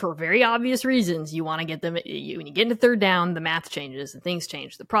 for very obvious reasons, you want to get them. When you get into third down, the math changes and things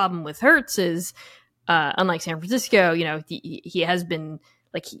change. The problem with Hurts is, unlike San Francisco, he has been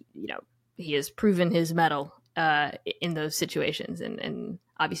he has proven his mettle in those situations, and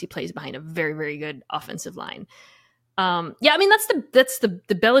obviously plays behind a very, very good offensive line. Yeah, I mean that's the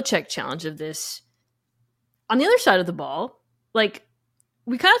Belichick challenge of this. On the other side of the ball, like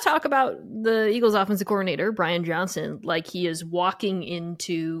we kind of talk about the Eagles offensive coordinator, Brian Johnson, like he is walking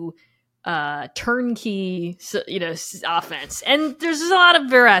into turnkey, offense. And there's a lot of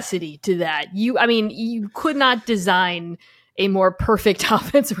veracity to that. You could not design a more perfect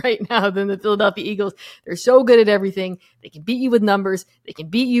offense right now than the Philadelphia Eagles. They're so good at everything. They can beat you with numbers. They can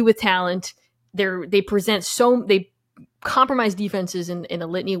beat you with talent. They compromise defenses in a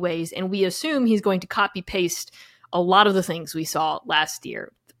litany of ways. And we assume he's going to copy paste a lot of the things we saw last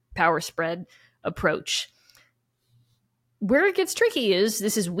year, power spread approach. Where it gets tricky is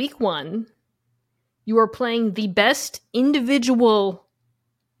this is week 1. You are playing the best individual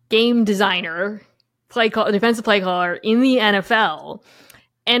game designer, defensive play caller in the NFL.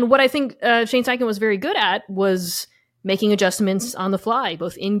 And what I think Shane Steichen was very good at was making adjustments on the fly,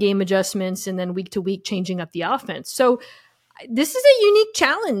 both in-game adjustments and then week to week changing up the offense. So this is a unique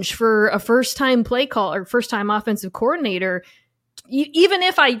challenge for a first-time play call or first-time offensive coordinator. Even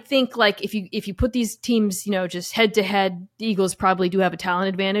if I think like if you put these teams, just head to head, the Eagles probably do have a talent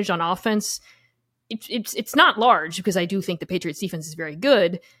advantage on offense. It's not large because I do think the Patriots defense is very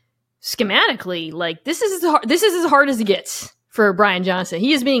good. Schematically, like this is as hard as it gets for Brian Johnson.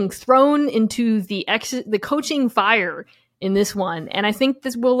 He is being thrown into the coaching fire in this one, and I think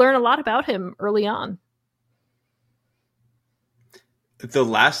we'll learn a lot about him early on. The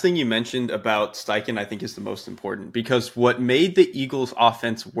last thing you mentioned about Steichen, I think, is the most important, because what made the Eagles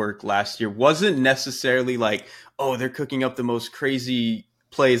offense work last year wasn't necessarily like, oh, they're cooking up the most crazy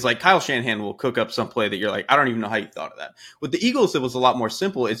plays. Like Kyle Shanahan will cook up some play that you're like, I don't even know how you thought of that. With the Eagles, it was a lot more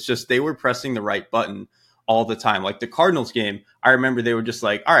simple. It's just they were pressing the right button all the time. Like the Cardinals game, I remember they were just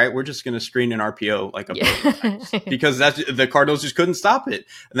like, all right, we're just going to screen an RPO like a billion times because the Cardinals just couldn't stop it.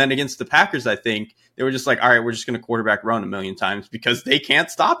 And then against the Packers, I think they were just like, all right, we're just going to quarterback run a million times because they can't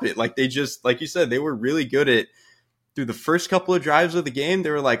stop it. Like they just, like you said, they were really good at through the first couple of drives of the game. They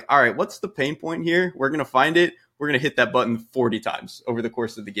were like, all right, what's the pain point here? We're going to find it. We're going to hit that button 40 times over the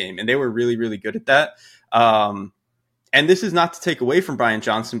course of the game. And they were really, really good at that. And this is not to take away from Brian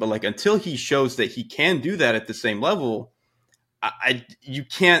Johnson, but like until he shows that he can do that at the same level, you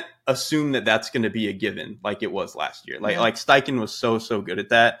can't assume that that's going to be a given like it was last year. Like Steichen was so good at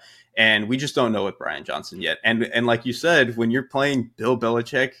that, and we just don't know with Brian Johnson yet. And like you said, when you're playing Bill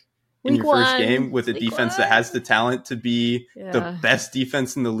Belichick in your first game with a defense that has the talent to be the best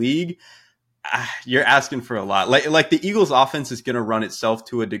defense in the league, you're asking for a lot. Like the Eagles' offense is going to run itself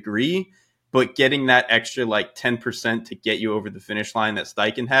to a degree. But getting that extra like 10% to get you over the finish line that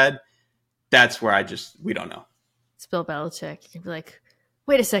Steichen had, that's where we don't know. It's Bill Belichick. You can be like,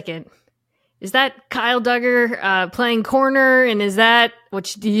 wait a second. Is that Kyle Duggar playing corner? And is that what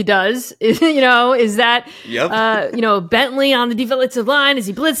he does? Is that, Bentley on the defensive line? Is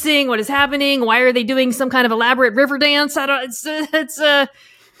he blitzing? What is happening? Why are they doing some kind of elaborate river dance? You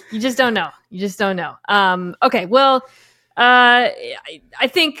just don't know. Okay. Well, I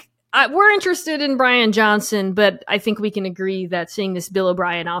think, we're interested in Brian Johnson, but I think we can agree that seeing this Bill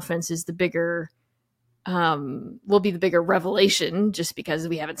O'Brien offense is will be the bigger revelation just because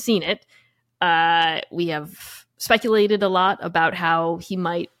we haven't seen it. We have speculated a lot about how he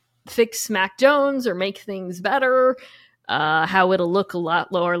might fix Mac Jones or make things better, how it'll look a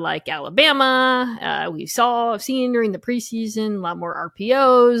lot lower like Alabama. We've seen during the preseason a lot more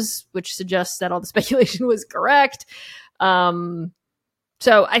RPOs, which suggests that all the speculation was correct.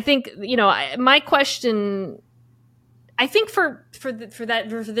 So I think, my question, I think for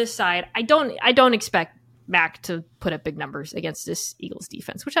this side, I don't expect Mac to put up big numbers against this Eagles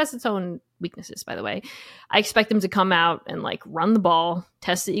defense, which has its own weaknesses, by the way. I expect them to come out and like run the ball,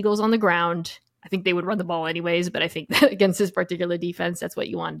 test the Eagles on the ground. I think they would run the ball anyways, but I think that against this particular defense, that's what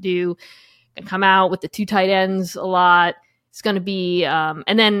you want to do. And come out with the 2 tight ends a lot. It's going to be,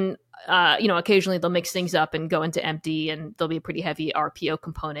 and then, occasionally they'll mix things up and go into empty, and there'll be a pretty heavy RPO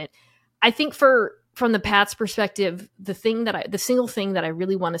component. I think from the Pats' perspective, the single thing that I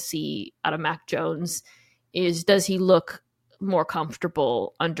really want to see out of Mac Jones is, does he look more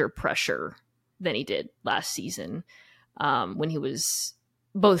comfortable under pressure than he did last season, when he was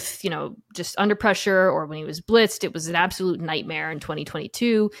both, just under pressure or when he was blitzed? It was an absolute nightmare in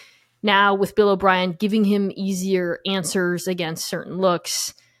 2022. Now with Bill O'Brien giving him easier answers against certain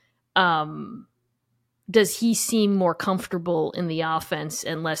looks, does he seem more comfortable in the offense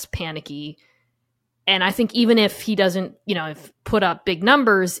and less panicky? And I think even if he doesn't, put up big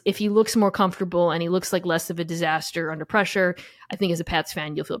numbers, if he looks more comfortable and he looks like less of a disaster under pressure, I think as a Pats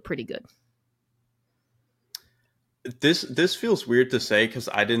fan, you'll feel pretty good. This feels weird to say because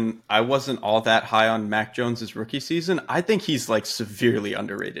I wasn't all that high on Mac Jones's rookie season. I think he's like severely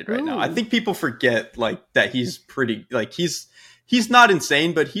underrated right now. I think people forget like that he's pretty like he's not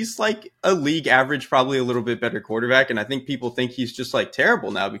insane, but he's like a league average, probably a little bit better quarterback. And I think people think he's just like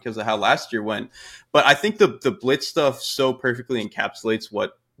terrible now because of how last year went. But I think the blitz stuff so perfectly encapsulates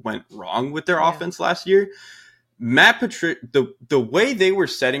what went wrong with their offense last year. Matt Patricia, the way they were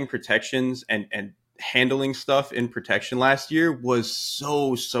setting protections and handling stuff in protection last year was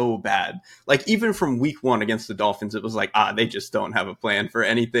so bad. Like even from week 1 against the Dolphins, it was like, they just don't have a plan for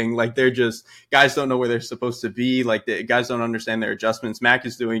anything. Like they're just, guys don't know where they're supposed to be. Like the guys don't understand their adjustments. Mac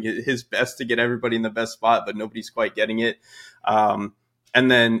is doing his best to get everybody in the best spot, but nobody's quite getting it. And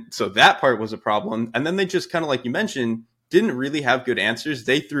then, so that part was a problem. And then they just kind of, like you mentioned, didn't really have good answers.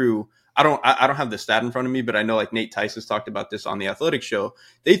 They threw, I don't have the stat in front of me, but I know like Nate Tice has talked about this on the Athletic show.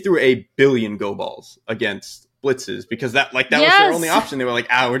 They threw 1 billion go balls against blitzes because that was their only option. They were like,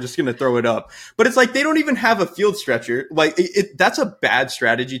 we're just going to throw it up. But it's like, they don't even have a field stretcher. Like that's a bad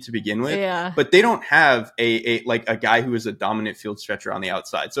strategy to begin with, but they don't have a guy who is a dominant field stretcher on the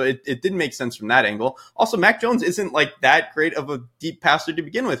outside. So it didn't make sense from that angle. Also, Mac Jones isn't like that great of a deep passer to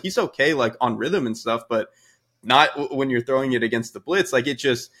begin with. He's okay, like on rhythm and stuff, but not when you're throwing it against the blitz. Like it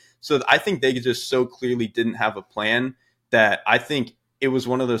just, so I think they just so clearly didn't have a plan that I think it was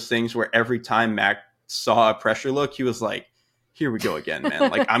one of those things where every time Mac saw a pressure look, he was like, here we go again,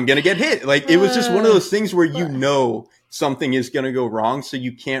 man. Like, I'm going to get hit. Like, it was just one of those things where you know something is going to go wrong, so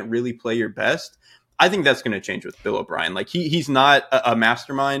you can't really play your best. I think that's going to change with Bill O'Brien. Like, he's not a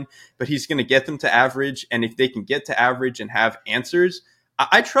mastermind, but he's going to get them to average. And if they can get to average and have answers,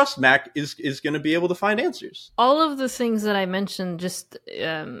 I trust Mac is going to be able to find answers. All of the things that I mentioned, just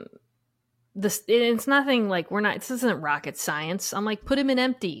it's nothing like this isn't rocket science. I'm like, put him in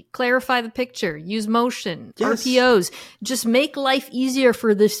empty, clarify the picture, use motion, RPOs, just make life easier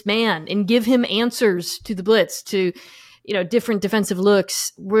for this man and give him answers to the blitz, to different defensive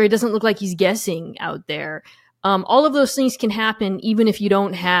looks where it doesn't look like he's guessing out there. All of those things can happen even if you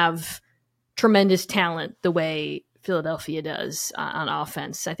don't have tremendous talent the way Philadelphia does on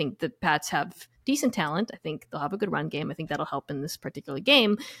offense. I think the Pats have decent talent. I think they'll have a good run game. I think that'll help in this particular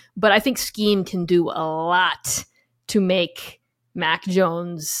game. But I think scheme can do a lot to make Mac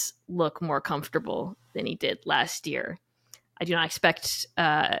Jones look more comfortable than he did last year. I do not expect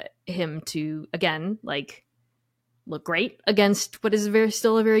him to, again, like look great against what is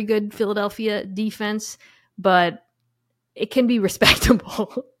still a very good Philadelphia defense, but it can be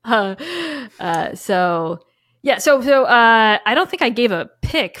respectable. So I don't think I gave a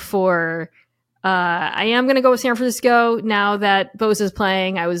pick for. I am going to go with San Francisco now that Bosa is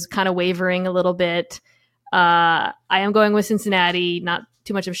playing. I was kind of wavering a little bit. I am going with Cincinnati, not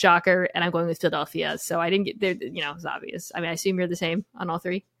too much of a shocker, and I'm going with Philadelphia. So I didn't get there. It's obvious. I mean, I assume you're the same on all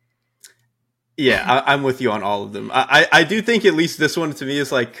three. Yeah, I'm with you on all of them. I do think at least this one to me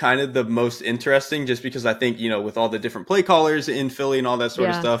is like kind of the most interesting, just because I think with all the different play callers in Philly and all that sort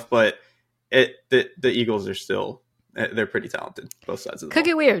of stuff, but. The Eagles are still, they're pretty talented, both sides of the ball. Could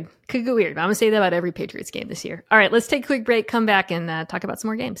get weird. I'm going to say that about every Patriots game this year. All right, let's take a quick break, come back, and talk about some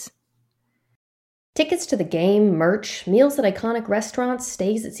more games. Tickets to the game, merch, meals at iconic restaurants,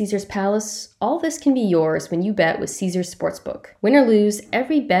 stays at Caesar's Palace, all this can be yours when you bet with Caesar's Sportsbook. Win or lose,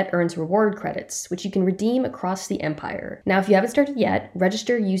 every bet earns reward credits, which you can redeem across the empire. Now, if you haven't started yet,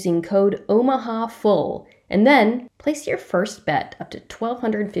 register using code OMAHAFULL, and then place your first bet up to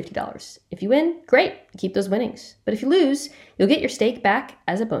 $1,250. If you win, great, keep those winnings. But if you lose, you'll get your stake back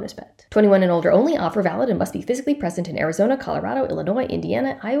as a bonus bet. 21 and older only, offer valid and must be physically present in Arizona, Colorado, Illinois,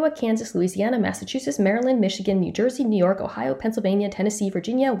 Indiana, Iowa, Kansas, Louisiana, Massachusetts, Maryland, Michigan, New Jersey, New York, Ohio, Pennsylvania, Tennessee,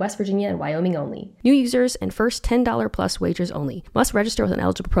 Virginia, West Virginia, and Wyoming only. New users and first $10 plus wagers only. Must register with an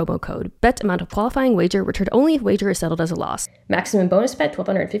eligible promo code. Bet amount of qualifying wager returned only if wager is settled as a loss. Maximum bonus bet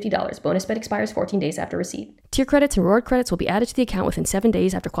 $1,250. Bonus bet expires 14 days after receipt. Tier credits and reward credits will be added to the account within 7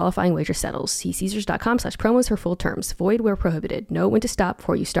 days after qualifying wager settles. See Caesars.com/promos for full terms. Void where prohibited. Know when to stop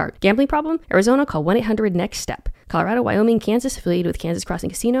before you start. Gambling problem? Arizona, call 1-800-NEXT-STEP. Colorado, Wyoming, Kansas, affiliated with Kansas Crossing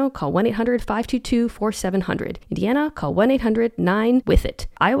Casino, call 1-800-522-4700. Indiana, call 1-800-9-WITH-IT.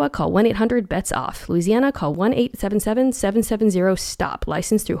 Iowa, call 1-800-BETS-OFF. Louisiana, call 1-877-770-STOP.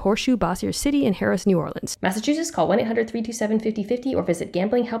 Licensed through Horseshoe, Bossier City, and Harris, New Orleans. Massachusetts, call 1-800-327-5050 or visit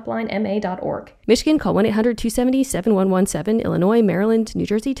gamblinghelplinema.org. Michigan, call 1-800-270-7117. Illinois, Maryland, New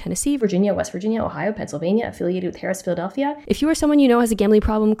Jersey, Tennessee, Virginia, West Virginia, Ohio, Pennsylvania, affiliated with Harris, Philadelphia. If you or someone you know has a gambling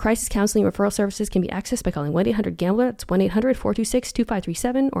problem, crisis counseling referral services can be accessed by calling 1-800-GAMBLER. That's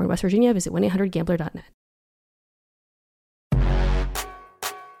 1-800-426-2537, or in West Virginia, visit 1-800-GAMBLER.net.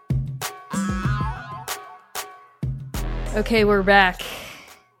 Okay, we're back.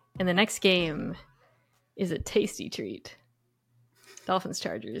 And the next game is a tasty treat. Dolphins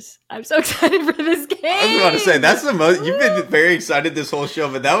Chargers. I'm so excited for this game. I was about to say, that's the most, you've been very excited this whole show,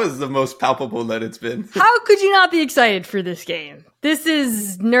 but that was the most palpable that it's been. How could you not be excited for this game? This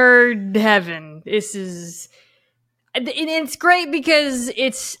is nerd heaven. This is, and it's great because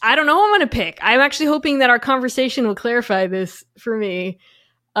I don't know who I'm going to pick. I'm actually hoping that our conversation will clarify this for me.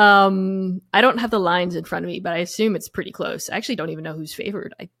 I don't have the lines in front of me, but I assume it's pretty close. I actually don't even know who's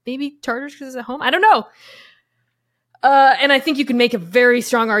favored. Maybe Chargers because it's at home. I don't know. And I think you can make a very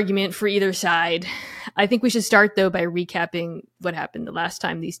strong argument for either side. I think we should start though by recapping what happened the last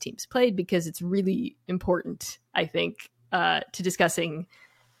time these teams played, because it's really important, I think, to discussing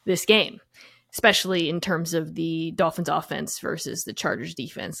this game, especially in terms of the Dolphins offense versus the Chargers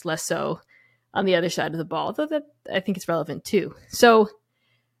defense, less so on the other side of the ball, though that I think it's relevant too. So,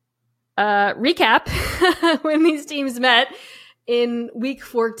 recap when these teams met in week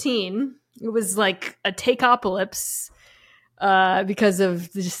 14. It was like a takeopolis because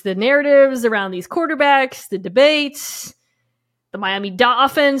of just the narratives around these quarterbacks, the debates. The Miami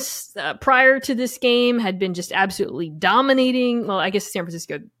offense prior to this game had been just absolutely dominating. Well, I guess San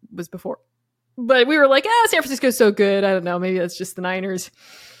Francisco was before, but we were like, San Francisco's so good. I don't know. Maybe that's just the Niners.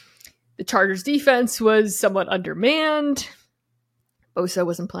 The Chargers defense was somewhat undermanned. Bosa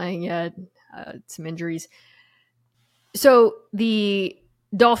wasn't playing yet, some injuries. So the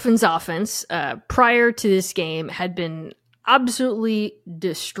Dolphins offense, prior to this game, had been absolutely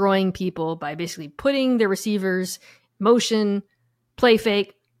destroying people by basically putting their receivers in motion, play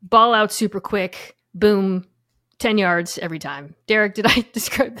fake, ball out super quick, boom, 10 yards every time. Derek, did I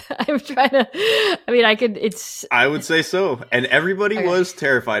describe that? I'm trying to, I would say so. And everybody was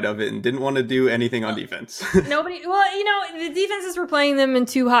terrified of it and didn't want to do anything on defense. Nobody, well, the defenses were playing them in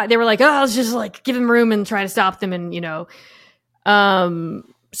too high. They were like, let's just like give them room and try to stop them. And,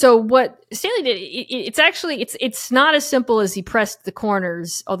 so what Staley did, it's not as simple as he pressed the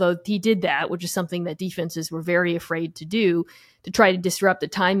corners, although he did that, which is something that defenses were very afraid to do, to try to disrupt the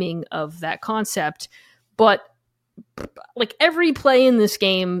timing of that concept. But like every play in this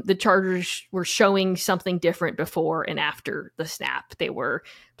game, the Chargers were showing something different before and after the snap. They were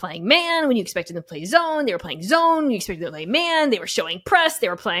playing man when you expected them to play zone. They were playing zone when you expected them to play man. They were showing press. They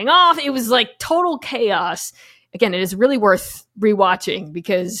were playing off. It was like total chaos. Again, it is really worth rewatching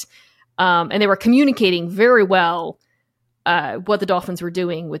because, and they were communicating very well what the Dolphins were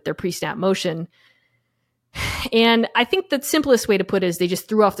doing with their pre-snap motion. And I think the simplest way to put it is they just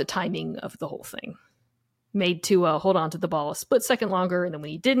threw off the timing of the whole thing. Made to hold on to the ball a split second longer, and then when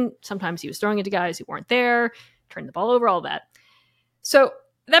he didn't, sometimes he was throwing it to guys who weren't there, turned the ball over, all that. So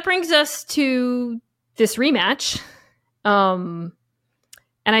that brings us to this rematch.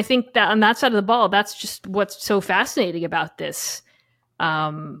 And I think that on that side of the ball, that's just what's so fascinating about this.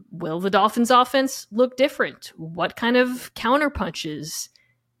 Will the Dolphins offense look different? What kind of counter punches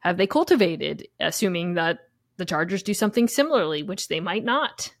have they cultivated, assuming that the Chargers do something similarly, which they might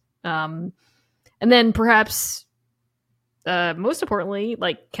not? And then perhaps, most importantly,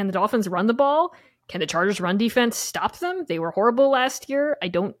 like, can the Dolphins run the ball? Can the Chargers run defense stop them? They were horrible last year. I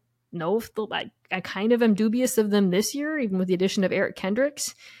don't know if I kind of am dubious of them this year, even with the addition of Eric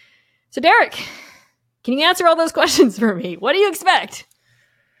Kendricks. So Derek, can you answer all those questions for me? What do you expect?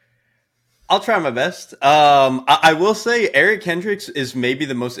 I'll try my best. I will say Eric Kendricks is maybe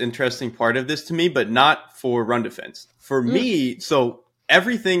the most interesting part of this to me, but not for run defense. For me, so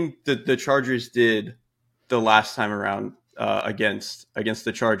everything that the Chargers did the last time around against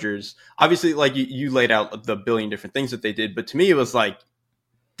the Chargers, obviously, like you laid out the billion different things that they did, but to me it was like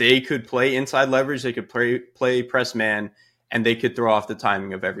they could play inside leverage, they could play press man, and they could throw off the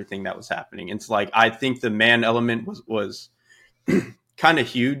timing of everything that was happening. It's like I think the man element was kind of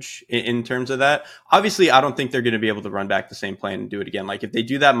huge in terms of that. Obviously, I don't think they're going to be able to run back the same plan and do it again. Like if they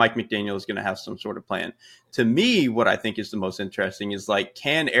do that, Mike McDaniel is going to have some sort of plan. To me, what I think is the most interesting is like,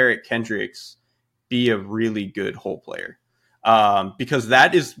 can Eric Kendricks be a really good hole player? Because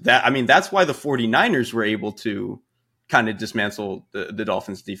that's why the 49ers were able to kind of dismantle the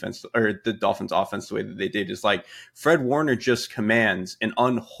Dolphins defense or the Dolphins offense the way that they did. Is like Fred Warner just commands an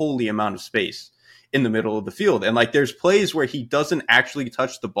unholy amount of space in the middle of the field. And like there's plays where he doesn't actually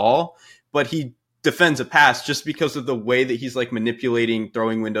touch the ball, but he defends a pass just because of the way that he's like manipulating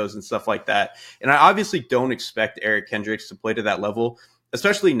throwing windows and stuff like that. And I obviously don't expect Eric Kendricks to play to that level,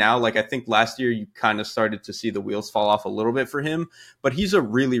 especially now. Like I think last year you kind of started to see the wheels fall off a little bit for him, but he's a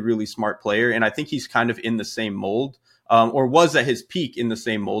really, really smart player. And I think he's kind of in the same mold or was at his peak in the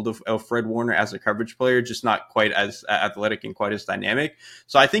same mold of Fred Warner as a coverage player, just not quite as athletic and quite as dynamic.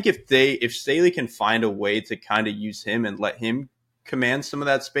 So I think if Staley can find a way to kind of use him and let him command some of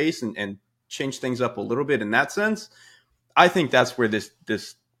that space and change things up a little bit in that sense, I think that's where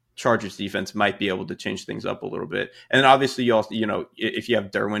this Chargers defense might be able to change things up a little bit. And then obviously you also, if you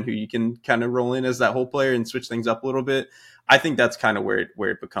have Derwin, who you can kind of roll in as that whole player and switch things up a little bit, I think that's kind of where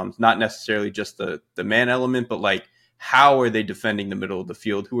it becomes not necessarily just the man element, but like, how are they defending the middle of the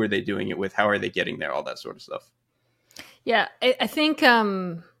field? Who are they doing it with? How are they getting there? All that sort of stuff. Yeah, I think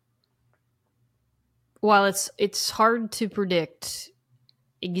while it's hard to predict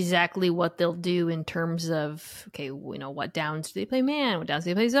exactly what they'll do in terms of, okay, what downs do they play man? What downs do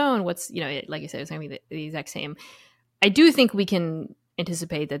they play zone? What's, like I said, it's going to be the exact same. I do think we can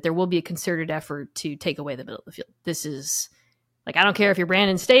anticipate that there will be a concerted effort to take away the middle of the field. This is, like, I don't care if you're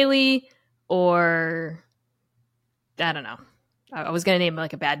Brandon Staley or, I don't know. I was going to name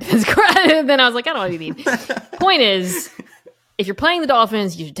like a bad defense guard, then I was like, I don't know what you mean. Point is, if you're playing the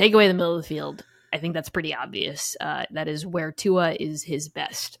Dolphins, you should take away the middle of the field. I think that's pretty obvious. That is where Tua is his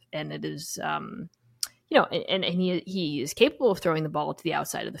best, and it is, and he is capable of throwing the ball to the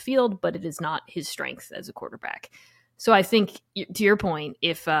outside of the field, but it is not his strength as a quarterback. So I think, to your point,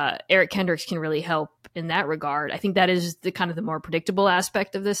 if Eric Kendricks can really help in that regard, I think that is the kind of the more predictable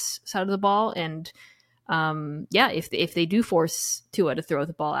aspect of this side of the ball. And if they do force Tua to throw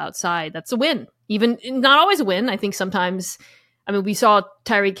the ball outside, that's a win. Even not always a win. I think sometimes. I mean, we saw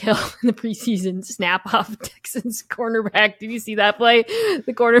Tyreek Hill in the preseason snap off Texans cornerback. Did you see that play?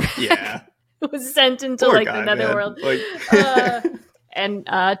 The cornerback was sent into the netherworld. And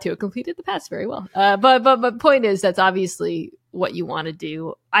Tua completed the pass very well. But point is, that's obviously what you want to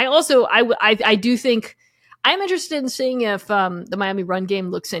do. I do think I'm interested in seeing if the Miami run game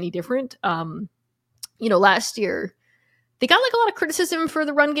looks any different. Last year, they got like a lot of criticism for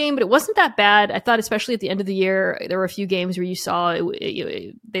the run game, but it wasn't that bad. I thought, especially at the end of the year, there were a few games where you saw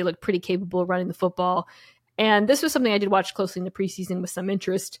they looked pretty capable of running the football. And this was something I did watch closely in the preseason with some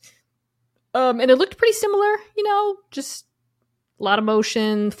interest. And it looked pretty similar, just a lot of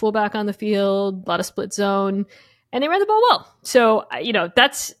motion, fullback on the field, a lot of split zone, and they ran the ball well. So,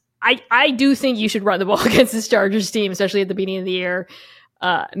 I do think you should run the ball against this Chargers team, especially at the beginning of the year.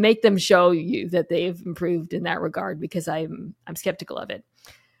 Make them show you that they've improved in that regard, because I'm skeptical of it.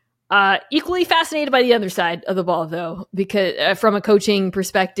 Equally fascinated by the other side of the ball, though, because from a coaching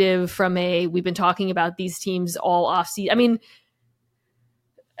perspective, we've been talking about these teams all offseason. I mean,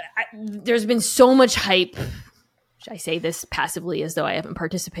 there's been so much hype. I say this passively as though I haven't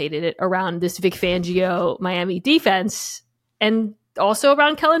participated in it, around this Vic Fangio Miami defense, and also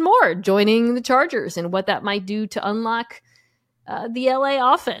around Kellen Moore joining the Chargers and what that might do to unlock the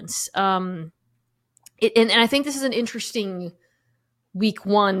LA offense. And I think this is an interesting week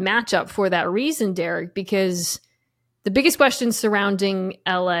one matchup for that reason, Derek, because the biggest question surrounding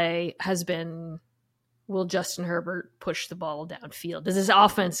LA has been, will Justin Herbert push the ball downfield? Is his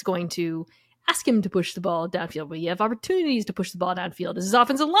offense going to ask him to push the ball downfield? Will you have opportunities to push the ball downfield? Is his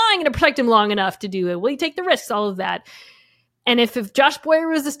offensive line going to protect him long enough to do it? Will he take the risks? All of that. And if Josh Boyer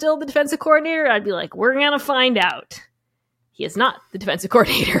was still the defensive coordinator, I'd be like, we're going to find out. He is not the defensive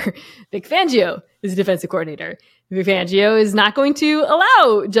coordinator. Vic Fangio is the defensive coordinator. Vic Fangio is not going to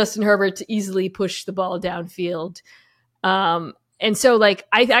allow Justin Herbert to easily push the ball downfield. And so, I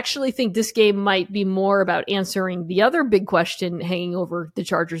actually think this game might be more about answering the other big question hanging over the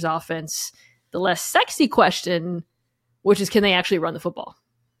Chargers offense, the less sexy question, which is, can they actually run the football?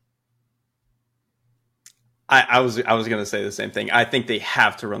 I was going to say the same thing. I think they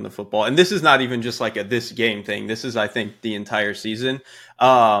have to run the football. And this is not even just like a this game thing. This is, I think, the entire season.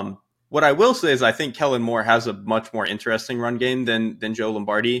 What I will say is I think Kellen Moore has a much more interesting run game than Joe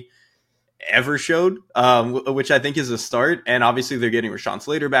Lombardi ever showed, which I think is a start. And obviously they're getting Rashawn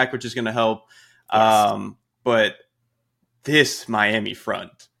Slater back, which is going to help. Yes. But this Miami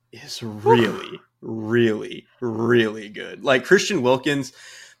front is really, really, really good. Like Christian Wilkins,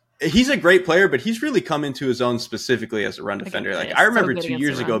 he's a great player, but he's really come into his own specifically as a run defender. Like I remember 2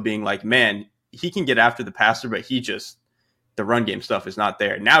 years ago being like, man, he can get after the passer, but the run game stuff is not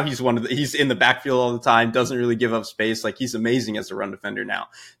there. Now he's he's in the backfield all the time, doesn't really give up space. Like he's amazing as a run defender now.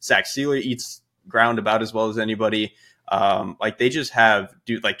 Zach Sealer eats ground about as well as anybody. Like they just have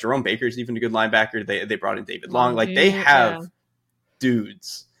like Jerome Baker's even a good linebacker. They brought in David Long. Like they have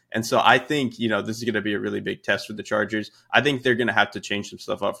dudes. And so I think, this is going to be a really big test for the Chargers. I think they're going to have to change some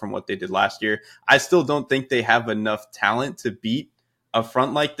stuff up from what they did last year. I still don't think they have enough talent to beat a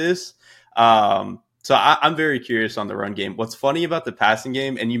front like this. So I'm very curious on the run game. What's funny about the passing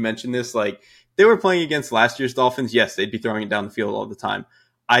game, and you mentioned this, like they were playing against last year's Dolphins, yes, they'd be throwing it down the field all the time.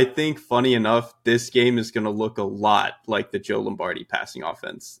 I think, funny enough, this game is going to look a lot like the Joe Lombardi passing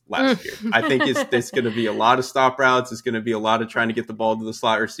offense last year. I think it's going to be a lot of stop routes. It's going to be a lot of trying to get the ball to the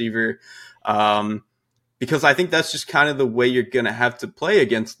slot receiver. Because I think that's just kind of the way you're going to have to play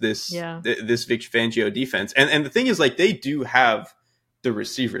against this Vic Fangio defense. And the thing is, like, they do have the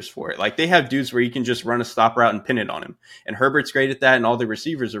receivers for it. Like, they have dudes where you can just run a stop route and pin it on him. And Herbert's great at that, and all the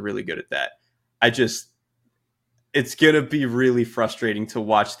receivers are really good at that. It's going to be really frustrating to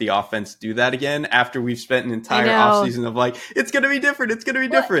watch the offense do that again after we've spent an entire offseason of like, it's going to be different. It's going to be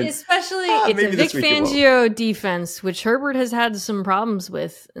different. Especially it's a Vic Fangio defense, which Herbert has had some problems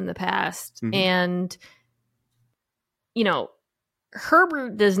with in the past. Mm-hmm. And, you know,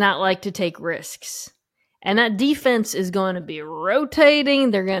 Herbert does not like to take risks. And that defense is going to be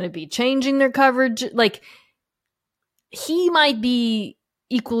rotating. They're going to be changing their coverage. Like, he might be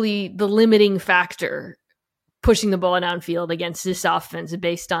equally the limiting factor pushing the ball downfield against this offense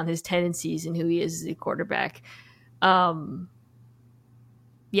based on his tendencies and who he is as a quarterback. Yeah,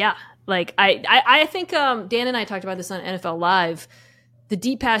 like I think Dan and I talked about this on NFL Live. The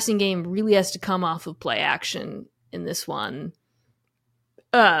deep passing game really has to come off of play action in this one.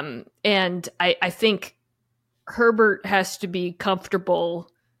 And I think Herbert has to be comfortable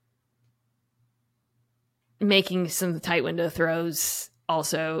making some tight window throws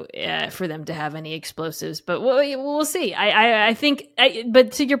also for them to have any explosives, but we'll see. I think,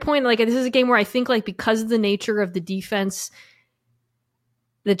 but to your point, like, this is a game where I think, like, because of the nature of the defense,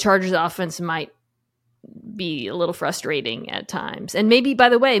 the Chargers offense might be a little frustrating at times. And maybe, by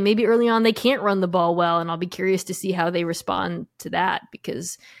the way, maybe early on they can't run the ball well, and I'll be curious to see how they respond to that,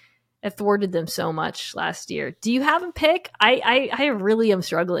 because it thwarted them so much last year. Do you have a pick? I really am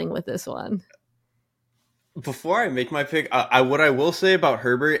struggling with this one. Before I make my pick, what I will say about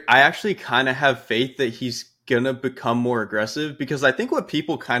Herbert, I actually kind of have faith that he's going to become more aggressive, because I think what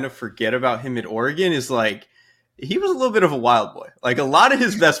people kind of forget about him at Oregon is, like, he was a little bit of a wild boy. Like, a lot of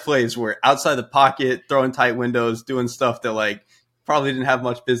his best plays were outside the pocket, throwing tight windows, doing stuff that, like, probably didn't have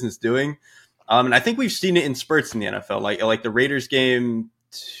much business doing. And I think we've seen it in spurts in the NFL, like the Raiders game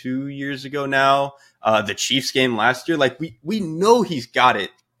 2 years ago now, the Chiefs game last year. Like, we know he's got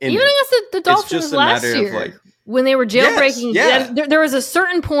it. Even against the Dolphins last year, like, when they were jailbreaking, there was a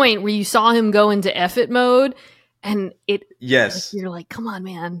certain point where you saw him go into F-it mode, and like, you're like, come on,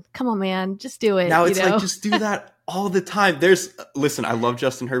 man, just do it. Now it's like, just do that all the time. Listen, I love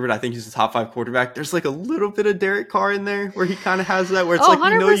Justin Herbert. I think he's a top 5 quarterback. There's like a little bit of Derek Carr in there where he kind of has that, where it's like,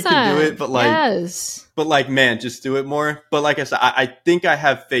 you know, you can do it, but like, man, just do it more. But like I said, I think I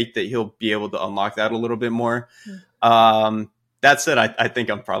have faith that he'll be able to unlock that a little bit more. That said, I think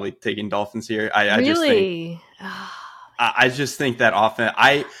I'm probably taking Dolphins here. I just think that offense.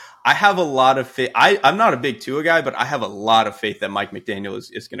 I have a lot of faith. I'm not a big Tua guy, but I have a lot of faith that Mike McDaniel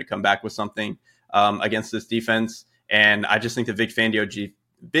is going to come back with something against this defense. And I just think that Vic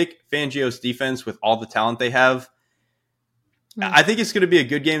Fangio's defense, with all the talent they have, I think it's going to be a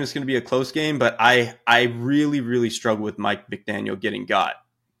good game. It's going to be a close game, but I really, really struggle with Mike McDaniel getting got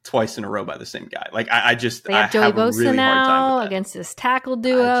twice in a row by the same guy. Like, I have Joey Bosa really now against this tackle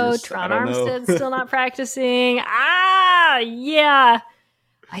duo. Tron Armstead's still not practicing. Yeah.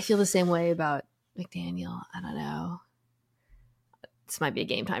 I feel the same way about McDaniel. I don't know. This might be a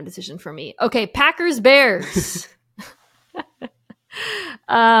game time decision for me. Okay, Packers Bears. Talked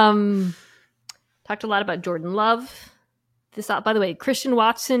a lot about Jordan Love. By the way, Christian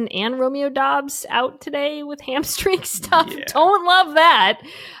Watson and Romeo Doubs out today with hamstring stuff. Yeah. Don't love that.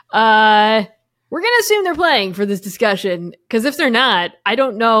 We're going to assume they're playing for this discussion, because if they're not, I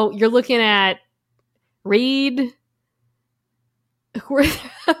don't know. You're looking at Reed. Who are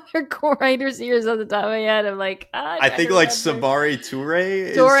their core wide receivers on the top of my head? I'm like, I think like Sabari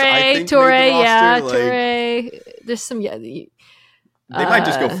Toure. Toure. There's some, they might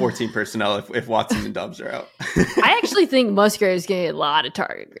just go 14 personnel if Watson and Doubs are out. I actually think Musgrave is getting a lot of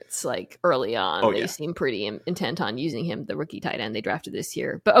targets, like, early on. They seem pretty intent on using him, the rookie tight end they drafted this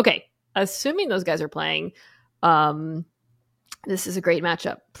year. But okay, assuming those guys are playing, this is a great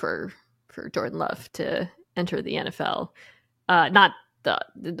matchup for Jordan Love to enter the NFL. Not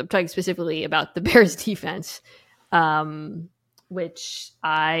I'm talking specifically about the Bears defense, which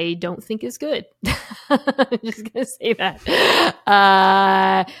I don't think is good. I'm just going to say that.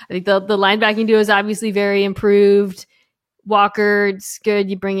 I think the linebacking duo is obviously very improved. Walker, it's good.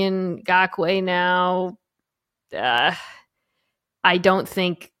 You bring in Gakwe now. I don't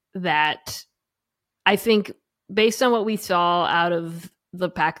think that... I think based on what we saw out of the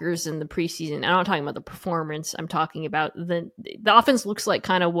Packers in the preseason. I'm not talking about the performance. I'm talking about the offense looks like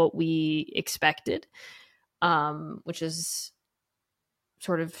kind of what we expected, which is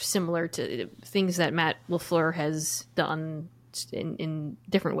sort of similar to things that Matt LaFleur has done in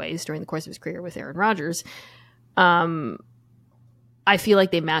different ways during the course of his career with Aaron Rodgers. I feel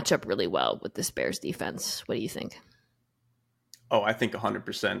like they match up really well with this Bears defense. What do you think? Oh, I think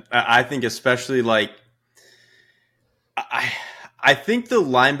 100%. I think especially like I think the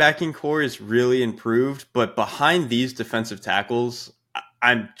linebacking core is really improved, but behind these defensive tackles,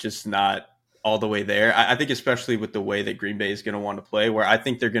 I'm just not all the way there. I think especially with the way that Green Bay is going to want to play, where I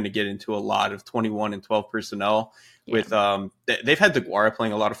think they're going to get into a lot of 21 and 12 personnel. Yeah. With they've had DeGuara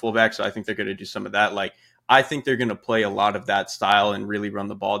playing a lot of fullback, so I think they're going to do some of that. Like I think they're going to play a lot of that style and really run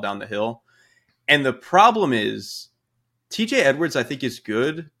the ball down the hill. And the problem is TJ Edwards, I think, is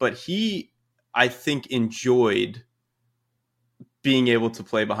good, but he, I think, enjoyed being able to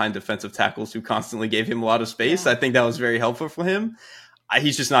play behind defensive tackles who constantly gave him a lot of space. Yeah. I think that was very helpful for him.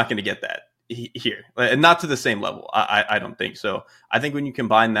 He's just not going to get that here, and not to the same level. I don't think so. I think when you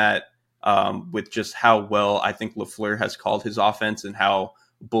combine that with just how well I think LaFleur has called his offense and how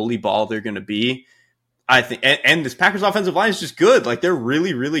bully ball they're going to be, I think, and this Packers offensive line is just good. Like they're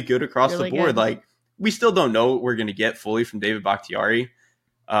really, really good across the board. Good. Like we still don't know what we're going to get fully from David Bakhtiari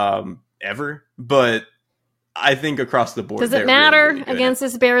ever, but I think across the board. Does it matter really, really against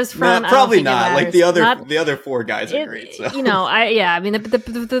this Bears front? No, probably not. Like the other four guys are great. So. I mean,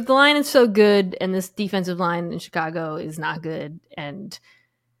 the line is so good, and this defensive line in Chicago is not good. And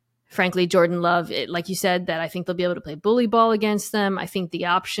frankly, Jordan Love, like you said, that I think they'll be able to play bully ball against them. I think the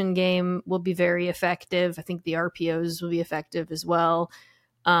option game will be very effective. I think the RPOs will be effective as well.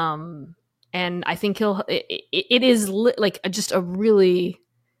 And I think it is like just a really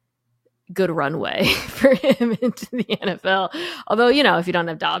good runway for him into the NFL. Although, if you don't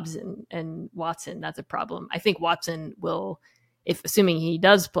have Dobbs and Watson, that's a problem. I think Watson will, if assuming he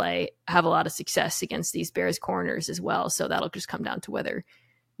does play, have a lot of success against these Bears corners as well. So that'll just come down to whether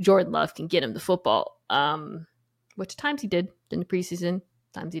Jordan Love can get him the football, which times he did in the preseason,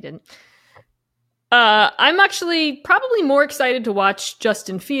 times he didn't. I'm actually probably more excited to watch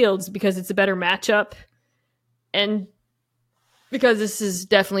Justin Fields because it's a better matchup. And because this is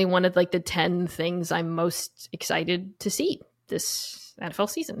definitely one of like the 10 things I'm most excited to see this NFL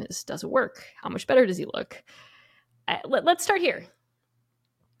season is, does it work? How much better does he look? Let's start here.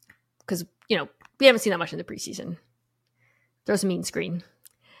 Because, we haven't seen that much in the preseason. Throws a mean screen.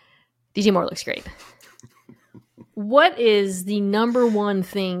 DJ Moore looks great. What is the number one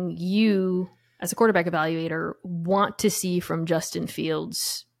thing you, as a quarterback evaluator, want to see from Justin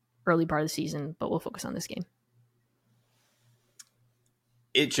Fields early part of the season, but we'll focus on this game?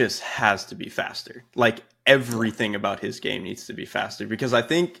 It just has to be faster. Like everything about his game needs to be faster because I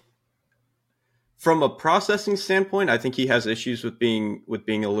think from a processing standpoint, I think he has issues with being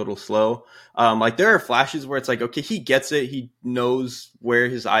a little slow. Like there are flashes where it's like, okay, he gets it. He knows where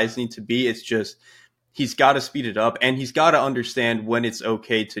his eyes need to be. It's just, he's got to speed it up and he's got to understand when it's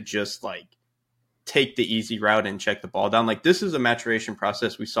okay to just like take the easy route and check the ball down. Like this is a maturation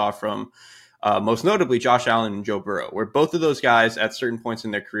process we saw from most notably Josh Allen and Joe Burrow, where both of those guys at certain points in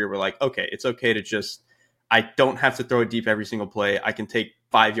their career were like, okay, it's okay to just, I don't have to throw it deep every single play. I can take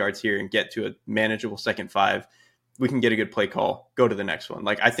 5 yards here and get to a manageable second 5. We can get a good play call, go to the next one.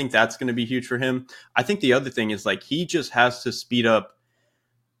 Like, I think that's going to be huge for him. I think the other thing is like, he just has to speed up.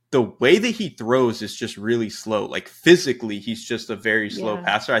 The way that he throws is just really slow. Like physically, he's just a very slow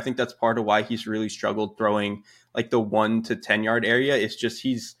passer. I think that's part of why he's really struggled throwing like the 1 to 10 yard area. It's just,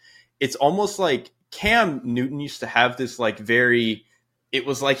 it's almost like Cam Newton used to have this like it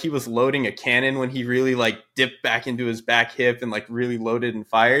was like he was loading a cannon when he really like dipped back into his back hip and like really loaded and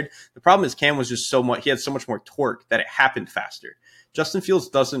fired. The problem is Cam was just he had so much more torque that it happened faster. Justin Fields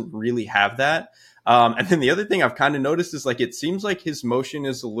doesn't really have that. And then the other thing I've kind of noticed is like, it seems like his motion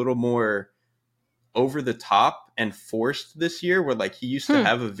is a little more over the top and forced this year where like he used to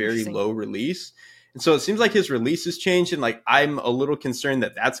have a very low release. And so it seems like his release has changed, and like I'm a little concerned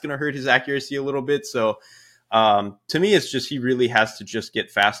that that's going to hurt his accuracy a little bit. So to me, it's just he really has to just get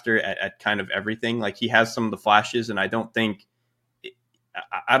faster at kind of everything. Like he has some of the flashes, and I don't think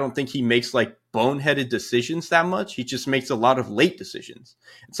he makes like boneheaded decisions that much. He just makes a lot of late decisions.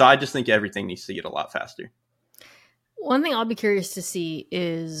 And so I just think everything needs to get a lot faster. One thing I'll be curious to see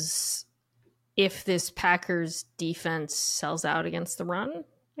is if this Packers defense sells out against the run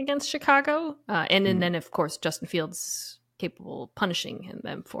against Chicago. And then, of course, Justin Fields capable of punishing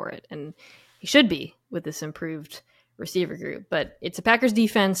them for it. And he should be with this improved receiver group. But it's a Packers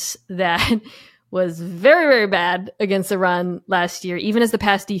defense that was very, very bad against the run last year. Even as the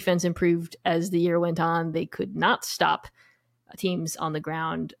pass defense improved as the year went on, they could not stop teams on the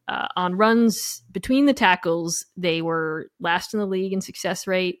ground. On runs between the tackles, they were last in the league in success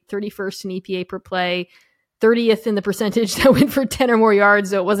rate, 31st in EPA per play, 30th in the percentage that went for 10 or more yards.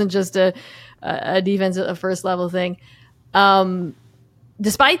 So it wasn't just a defense, a first level thing.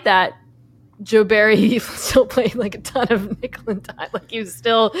 Despite that, Joe Barry still played like a ton of nickel and dime. Like he was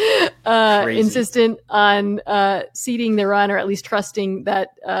still insistent on seeding the run, or at least trusting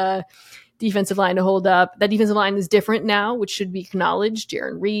that defensive line to hold up. That defensive line is different now, which should be acknowledged.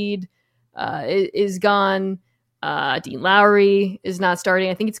 Jaron Reed is gone. Dean Lowry is not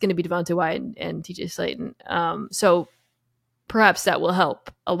starting. I think it's going to be Devonta Wyatt and TJ Slayton. So perhaps that will help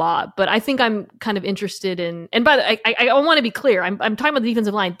a lot. But I think I'm kind of interested in, and by the I want to be clear, I'm talking about the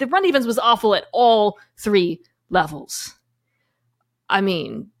defensive line. The run defense was awful at all three levels. I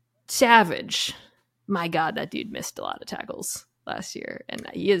mean, Savage, my God, that dude missed a lot of tackles last year, and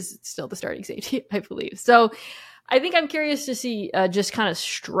he is still the starting safety, I believe. So I think I'm curious to see just kind of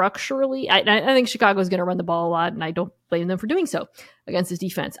structurally. I think Chicago is going to run the ball a lot, and I don't blame them for doing so against this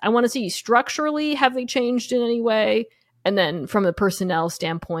defense. I want to see structurally, have they changed in any way? And then from the personnel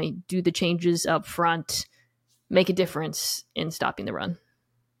standpoint, do the changes up front make a difference in stopping the run?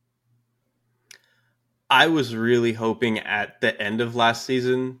 I was really hoping at the end of last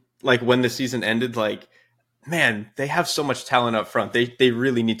season, like when the season ended, like, man, they have so much talent up front. They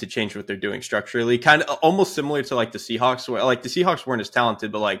really need to change what they're doing structurally. Kind of almost similar to like the Seahawks, where like the Seahawks weren't as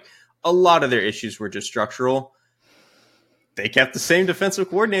talented, but like a lot of their issues were just structural. They kept the same defensive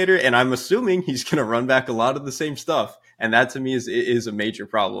coordinator, and I'm assuming he's going to run back a lot of the same stuff. And that to me is a major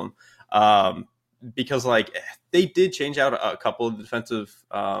problem. Because like they did change out a couple of defensive,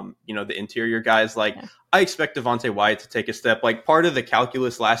 the interior guys. Like I expect Devonta Wyatt to take a step. Like part of the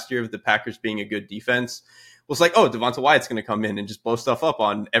calculus last year of the Packers being a good defense was like, oh, Devonta Wyatt's going to come in and just blow stuff up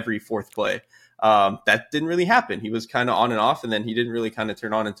on every fourth play. That didn't really happen. He was kind of on and off, and then he didn't really kind of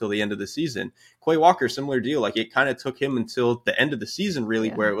turn on until the end of the season. Quay Walker, similar deal. Like it kind of took him until the end of the season, really,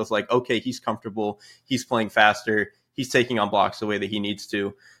 where it was like, okay, he's comfortable. He's playing faster. He's taking on blocks the way that he needs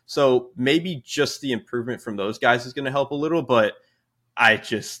to. So maybe just the improvement from those guys is going to help a little. But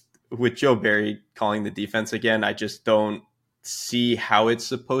with Joe Barry calling the defense again, I just don't see how it's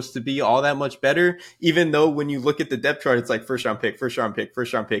supposed to be all that much better. Even though when you look at the depth chart, it's like first round pick,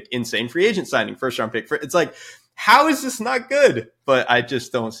 insane free agent signing, first round pick. It's like, how is this not good? But I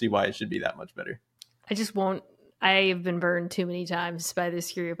just don't see why it should be that much better. I just won't. I have been burned too many times by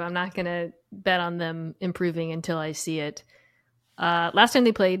this group. I'm not going to bet on them improving until I see it. Last time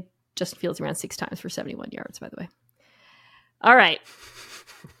they played, Justin Fields ran 6 times for 71 yards, by the way. All right.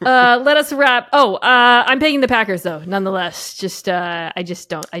 Let us wrap. I'm picking the Packers, though, nonetheless. The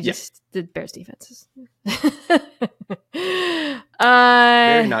Bears defenses.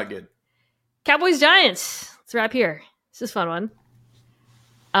 Very not good. Cowboys Giants. Let's wrap here. This is a fun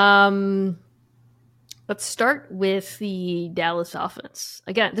one. Let's start with the Dallas offense.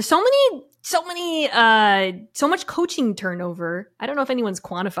 Again, there's so much coaching turnover. I don't know if anyone's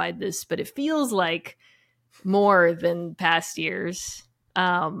quantified this, but it feels like more than past years.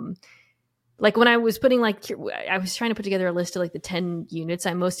 Like when I was I was trying to put together a list of like the 10 units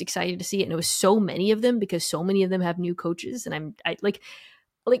I'm most excited to see, and it was so many of them because so many of them have new coaches, and it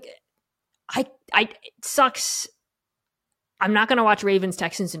sucks. I'm not going to watch Ravens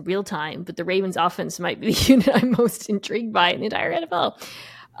Texans in real time, but the Ravens offense might be the unit I'm most intrigued by in the entire NFL.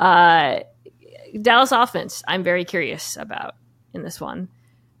 Dallas offense, I'm very curious about in this one.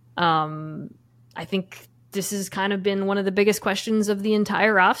 I think this has kind of been one of the biggest questions of the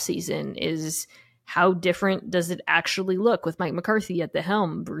entire offseason is how different does it actually look with Mike McCarthy at the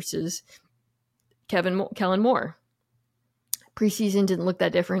helm versus Kellen Moore? Preseason didn't look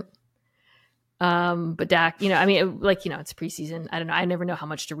that different. But Dak, it's preseason. I don't know. I never know how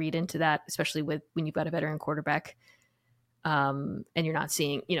much to read into that, especially when you've got a veteran quarterback. And you're not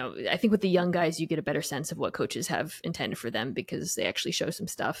seeing, I think with the young guys, you get a better sense of what coaches have intended for them because they actually show some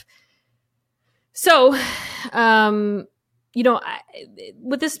stuff. So, with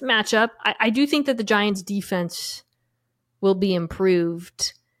this matchup, I do think that the Giants defense will be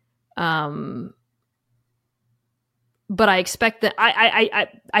improved. But I expect that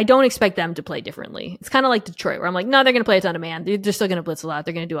I don't expect them to play differently. It's kind of like Detroit, where I'm like, no, they're going to play a ton of man. They're still going to blitz a lot.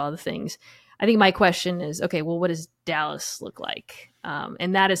 They're going to do all the things. I think my question is, okay, well, what does Dallas look like?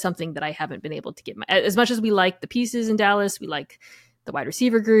 And that is something that I haven't been able to get. As much as we like the pieces in Dallas, we like the wide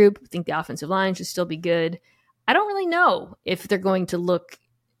receiver group. I think the offensive line should still be good. I don't really know if they're going to look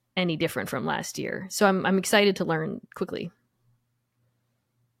any different from last year. So I'm excited to learn quickly.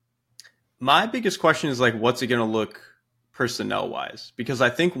 My biggest question is like, what's it going to look personnel wise? Because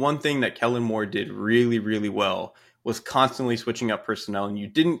I think one thing that Kellen Moore did really, really well was constantly switching up personnel, and you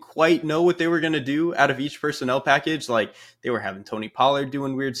didn't quite know what they were going to do out of each personnel package. Like they were having Tony Pollard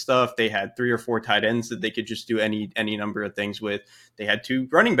doing weird stuff. They had 3 or 4 tight ends that they could just do any number of things with. They had 2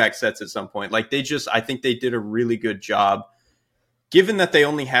 running back sets at some point. Like I think they did a really good job. Given that they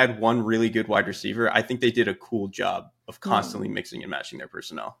only had one really good wide receiver, I think they did a cool job of constantly mixing and matching their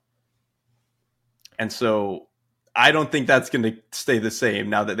personnel. And so I don't think that's going to stay the same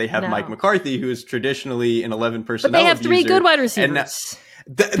now that they have Mike McCarthy, who is traditionally an 11 personnel. But they have 3 good wide receivers.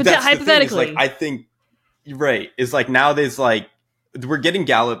 That's hypothetically. Like, I think, right, is like now there's like, we're getting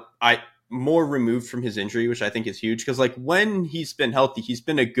Gallup more removed from his injury, which I think is huge. Because like when he's been healthy, he's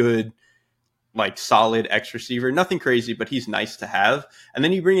been a good, like solid X receiver, nothing crazy, but he's nice to have. And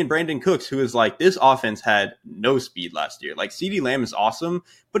then you bring in Brandon Cooks, who is like, this offense had no speed last year. Like CeeDee Lamb is awesome,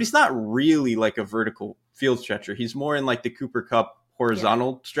 but he's not really like a vertical field stretcher. He's more in like the Cooper Kupp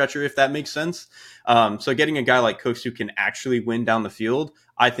horizontal stretcher, if that makes sense. So getting a guy like Cooks who can actually win down the field,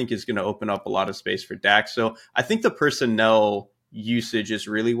 I think is going to open up a lot of space for Dak. So I think the personnel usage is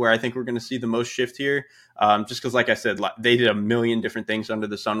really where I think we're going to see the most shift here. Just because, like I said, they did a million different things under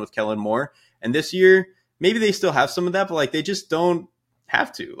the sun with Kellen Moore. And this year, maybe they still have some of that, but like they just don't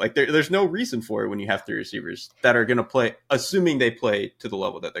have to. Like there's no reason for it when you have 3 receivers that are going to play, assuming they play to the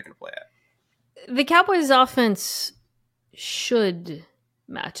level that they're going to play at. The Cowboys offense should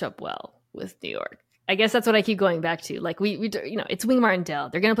match up well with New York. I guess that's what I keep going back to. Like we it's Wing Martindale.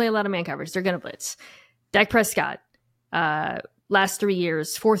 They're going to play a lot of man coverage. They're going to blitz. Dak Prescott, last 3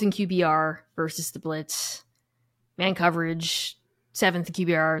 years, 4th in QBR versus the blitz. Man coverage, 7th in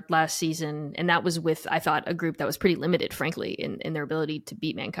QBR last season. And that was with, I thought, a group that was pretty limited, frankly, in their ability to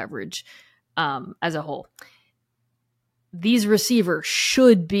beat man coverage as a whole. These receivers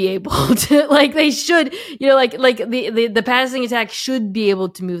should be able to, like, they should, like the passing attack should be able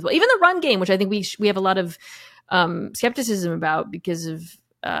to move. Even the run game, which I think we have a lot of skepticism about because of,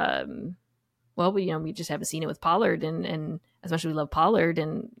 we just haven't seen it with Pollard, and as much as we love Pollard,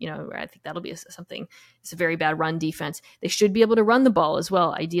 and I think that'll be something. It's a very bad run defense. They should be able to run the ball as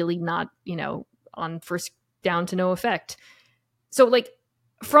well. Ideally, not on first down to no effect. So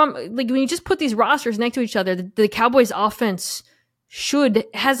when you just put these rosters next to each other, the Cowboys offense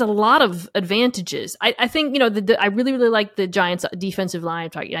has a lot of advantages. I think I really really like the Giants defensive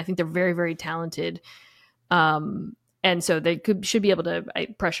line. I think they're very very talented. And so they should be able to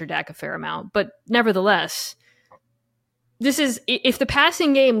pressure Dak a fair amount. But nevertheless, if the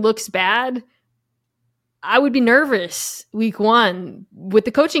passing game looks bad, I would be nervous week 1 with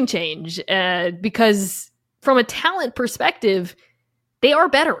the coaching change because from a talent perspective, they are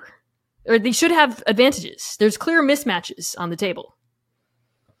better, or they should have advantages. There's clear mismatches on the table.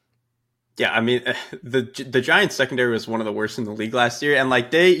 Yeah, I mean, the Giants secondary was one of the worst in the league last year. And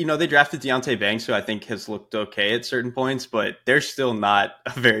they drafted Deonte Banks, who I think has looked okay at certain points, but they're still not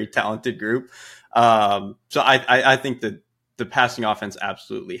a very talented group. So I think that the passing offense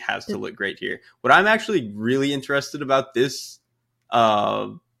absolutely has to look great here. What I'm actually really interested about this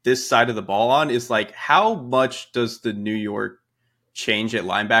side of the ball on is like, how much does the New York change at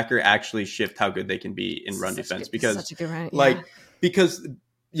linebacker actually shift how good they can be in run defense? Because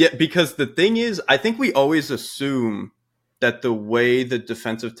because the thing is, I think we always assume that the way the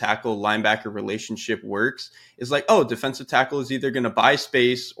defensive tackle linebacker relationship works is like, oh, defensive tackle is either going to buy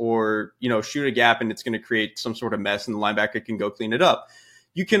space or, shoot a gap and it's going to create some sort of mess and the linebacker can go clean it up.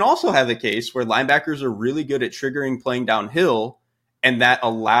 You can also have a case where linebackers are really good at triggering playing downhill, and that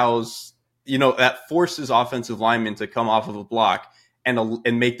allows, that forces offensive linemen to come off of a block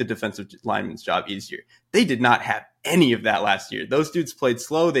and make the defensive lineman's job easier. They did not have any of that last year. Those dudes played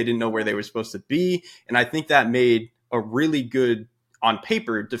slow. They didn't know where they were supposed to be. And I think that made a really good, on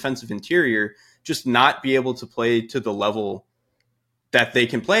paper, defensive interior just not be able to play to the level that they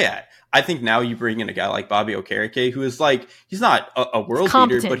can play at. I think now you bring in a guy like Bobby Okereke, who is like, he's not a world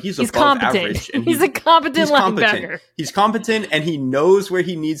beater, but he's above competent. Average. And he's a competent linebacker. He's competent and he knows where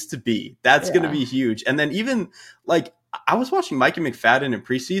he needs to be. That's going to be huge. And then even I was watching Micah McFadden in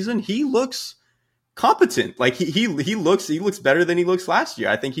preseason. He looks competent. Like he looks better than he looks last year.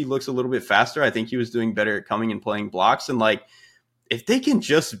 I think he looks a little bit faster. I think he was doing better at coming and playing blocks. And if they can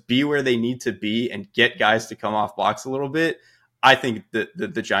just be where they need to be and get guys to come off blocks a little bit, I think that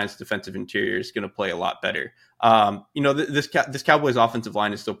the Giants' defensive interior is going to play a lot better. This Cowboys offensive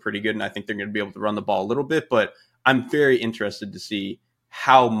line is still pretty good, and I think they're going to be able to run the ball a little bit. But I'm very interested to see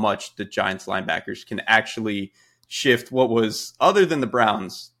how much the Giants linebackers can actually shift what was, other than the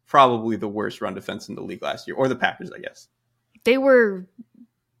Browns, probably the worst run defense in the league last year, or the Packers, I guess. They were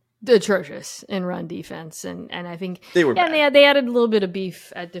atrocious in run defense, and I think They were and bad. they added a little bit of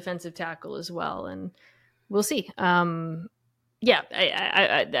beef at defensive tackle as well, and we'll see. I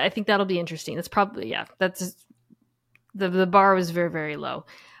think that'll be interesting. That's probably that's the bar was very, very low.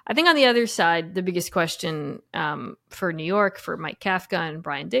 I think on the other side, the biggest question for New York, for Mike Kafka and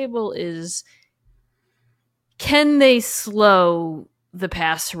Brian Dable, is can they slow the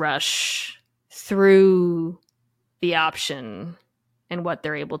pass rush through the option and what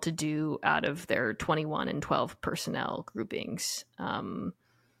they're able to do out of their 21 and 12 personnel groupings?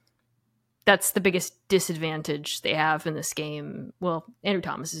 That's the biggest disadvantage they have in this game. Well, Andrew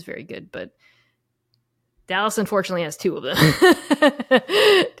Thomas is very good, but Dallas unfortunately has two of them.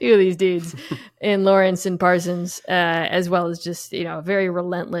 Two of these dudes in Lawrence and Parsons, as well as just, a very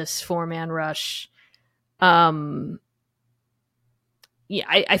relentless 4-man rush. I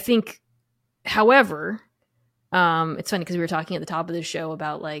think, however, it's funny because we were talking at the top of the show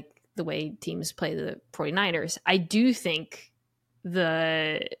about like the way teams play the 49ers. I do think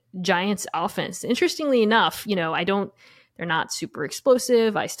the Giants offense, interestingly enough, they're not super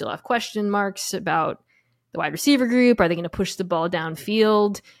explosive. I still have question marks about the wide receiver group. Are they going to push the ball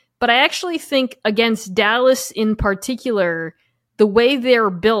downfield? But I actually think against Dallas in particular, the way they're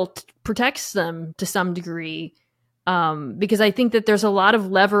built protects them to some degree, because I think that there's a lot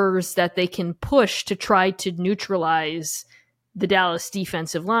of levers that they can push to try to neutralize the Dallas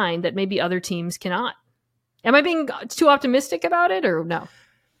defensive line that maybe other teams cannot. Am I being too optimistic about it or no?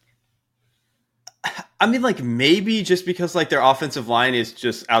 I mean, like, maybe just because like their offensive line is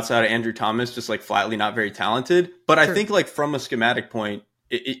just outside of Andrew Thomas, just like flatly not very talented. But Sure. I think like from a schematic point,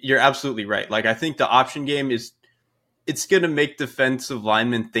 you're absolutely right. Like, I think the option game it's going to make defensive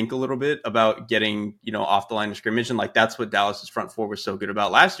linemen think a little bit about getting, off the line of scrimmage. And like, that's what Dallas's front four was so good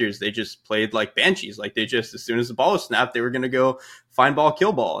about last year is they just played like banshees. Like they just, as soon as the ball was snapped, they were going to go find ball,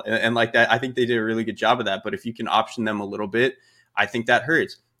 kill ball. And like that, I think they did a really good job of that. But if you can option them a little bit, I think that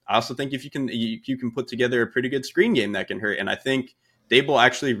hurts. I also think if you can put together a pretty good screen game that can hurt. And I think Dable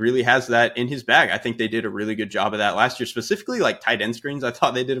actually really has that in his bag. I think they did a really good job of that last year, specifically like tight end screens. I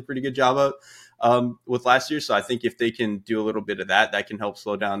thought they did a pretty good job of with last year. So I think if they can do a little bit of that, that can help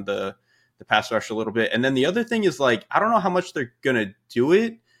slow down the pass rush a little bit. And then the other thing is like, I don't know how much they're going to do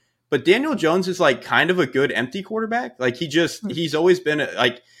it, but Daniel Jones is like kind of a good empty quarterback. Like he's always been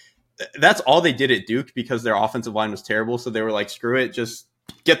like, that's all they did at Duke because their offensive line was terrible. So they were like, screw it, just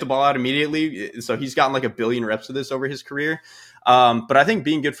get the ball out immediately. So he's gotten like 1 billion reps of this over his career. But I think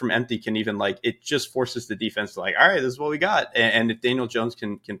being good from empty can even like, it just forces the defense to like, all right, this is what we got. And if Daniel Jones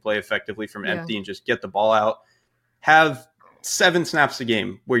can play effectively from empty and just get the ball out, have 7 snaps a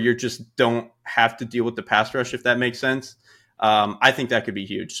game where you just don't have to deal with the pass rush, if that makes sense. I think that could be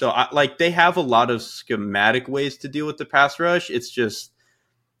huge. So they have a lot of schematic ways to deal with the pass rush. It's just,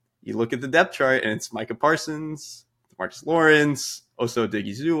 you look at the depth chart and it's Micah Parsons, Marcus Lawrence, Oso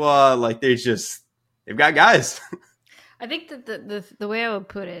Odigizua. Like they've got guys. I think that the way I would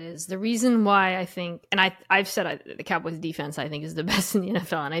put it is the reason why I think, and I've said the Cowboys defense I think is the best in the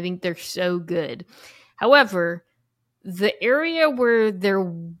NFL, and I think they're so good. However, the area where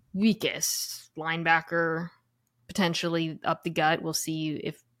they're weakest, linebacker, potentially up the gut, we'll see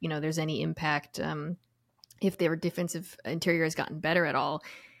if there's any impact, if their defensive interior has gotten better at all,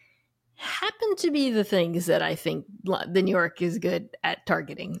 happen to be the things that I think the New York is good at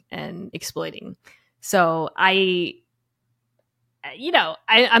targeting and exploiting. So I'm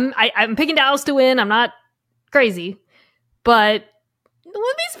picking Dallas to win. I'm not crazy, but I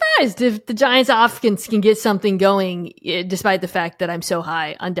wouldn't be surprised if the Giants offense can get something going, despite the fact that I'm so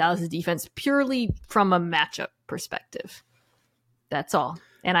high on Dallas' defense purely from a matchup perspective. That's all.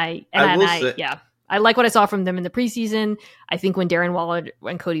 And I like what I saw from them in the preseason. I think when Darren Waller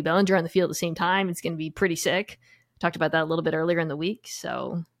and Cody Bellinger on the field at the same time, it's going to be pretty sick. Talked about that a little bit earlier in the week.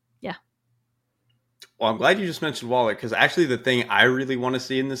 So, yeah. Well, I'm glad you just mentioned Waller because actually the thing I really want to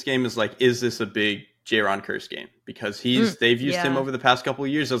see in this game is like, is this a big J-Ron Curse game? Because they've used him over the past couple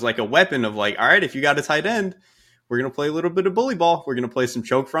of years as like a weapon of like, all right, if you got a tight end, we're going to play a little bit of bully ball. We're going to play some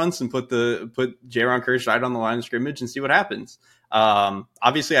choke fronts and put J-Ron Curse right on the line of scrimmage and see what happens.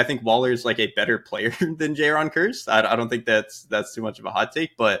 Obviously, I think Waller is like a better player than J-Ron Curse. I don't think that's too much of a hot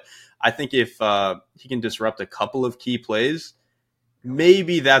take, but I think if he can disrupt a couple of key plays,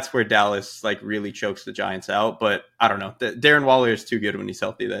 maybe that's where Dallas like really chokes the Giants out. But I don't know. Darren Waller is too good when he's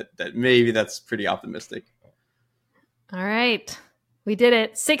healthy. That maybe that's pretty optimistic. All right, we did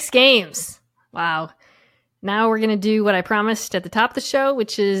it. 6 games. Wow. Now we're going to do what I promised at the top of the show,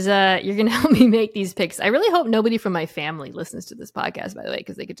 which is you're going to help me make these picks. I really hope nobody from my family listens to this podcast, by the way,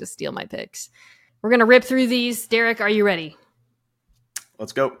 because they could just steal my picks. We're going to rip through these. Derek, are you ready?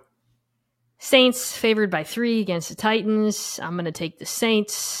 Let's go. Saints favored by 3 against the Titans. I'm going to take the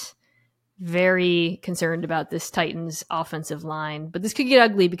Saints. Very concerned about this Titans offensive line, but this could get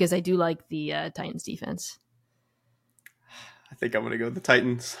ugly because I do like the Titans defense. I think I'm going to go with the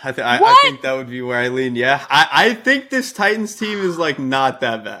Titans. I think that would be where I lean. Yeah. I think this Titans team is like not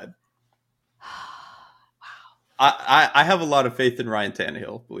that bad. Wow. I have a lot of faith in Ryan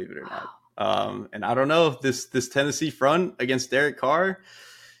Tannehill, believe it or not. And I don't know if this Tennessee front against Derek Carr,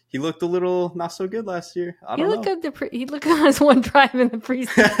 he looked a little not so good last year. He looked good on his one drive in the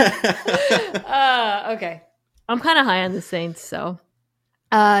preseason. Okay. I'm kind of high on the Saints, so.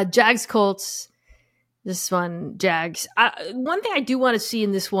 Jags Colts. This one, Jags. One thing I do want to see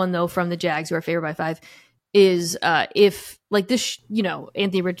in this one, though, from the Jags, who are favored by 5, is if, like this,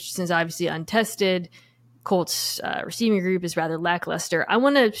 Anthony Richardson's obviously untested. Colts receiving group is rather lackluster. I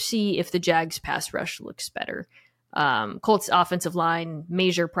want to see if the Jags pass rush looks better. Colts offensive line,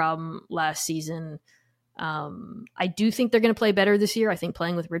 major problem last season. I do think they're going to play better this year. I think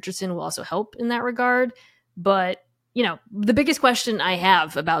playing with Richardson will also help in that regard. But, the biggest question I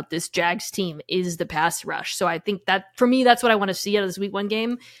have about this Jags team is the pass rush. So I think that, for me, that's what I want to see out of this week 1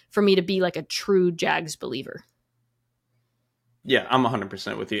 game for me to be like a true Jags believer. Yeah, I'm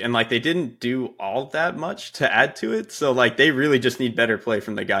 100% with you. And they didn't do all that much to add to it. So they really just need better play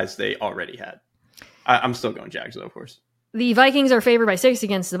from the guys they already had. I'm still going Jags, though, of course. The Vikings are favored by 6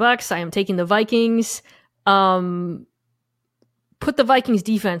 against the Bucs. I am taking the Vikings. Put the Vikings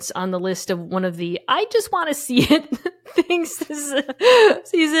defense on the list of one of the I just want to see it things this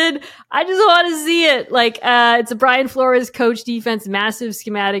season. I just want to see it. It's a Brian Flores coach defense, massive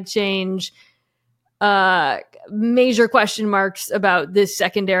schematic change. Major question marks about this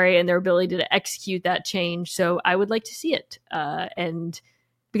secondary and their ability to execute that change. So I would like to see it. And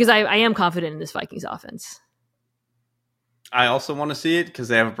because I am confident in this Vikings offense. I also want to see it because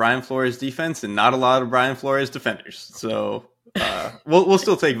they have a Brian Flores defense and not a lot of Brian Flores defenders. So we'll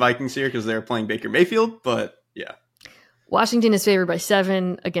still take Vikings here because they're playing Baker Mayfield, but yeah. Washington is favored by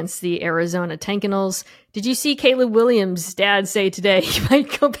 7 against the Arizona Tankinals. Did you see Caleb Williams' dad say today he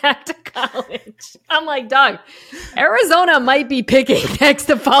might go back to college? I'm like, dog, Arizona might be picking next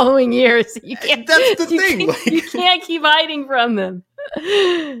the following year. So that's the thing. You can't keep hiding from them.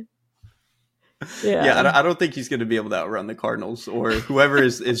 Yeah, I don't think he's going to be able to outrun the Cardinals or whoever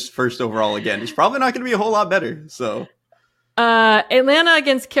is first overall again. It's probably not going to be a whole lot better. So, Atlanta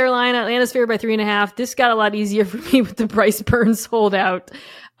against Carolina. Atlanta's favored by 3.5. This got a lot easier for me with the Bryce Burns holdout.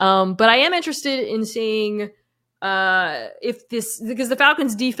 But I am interested in seeing if this, because the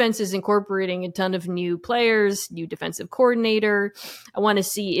Falcons defense is incorporating a ton of new players, new defensive coordinator. I want to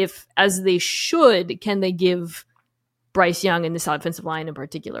see if, as they should, can they give Bryce Young and this offensive line in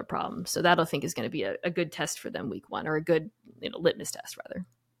particular problems. So that I think is going to be a good test for them week 1, or a good litmus test rather.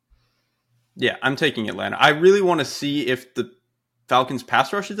 Yeah, I'm taking Atlanta. I really want to see if the Falcons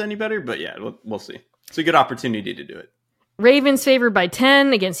pass rush is any better, but yeah, we'll see. It's a good opportunity to do it. Ravens favored by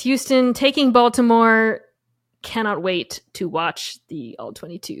 10 against Houston, taking Baltimore. Cannot wait to watch the all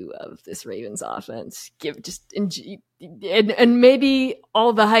 22 of this Ravens offense. And maybe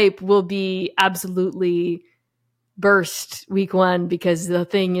all the hype will be absolutely burst week 1 because the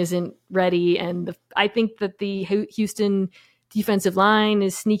thing isn't ready. And I think that the Houston defensive line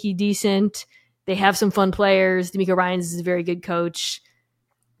is sneaky decent. They have some fun players. D'Amico Ryans is a very good coach.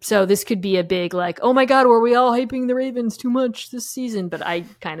 So this could be a big oh my God, were we all hyping the Ravens too much this season? But I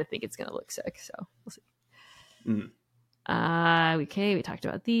kind of think it's going to look sick. So we'll see. Okay, we talked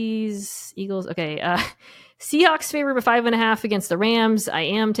about these. Eagles. Okay. Seahawks favored by 5.5 against the Rams. I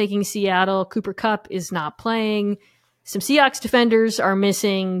am taking Seattle. Cooper Kupp is not playing. Some Seahawks defenders are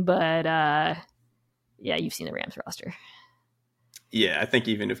missing, but yeah, you've seen the Rams roster. Yeah, I think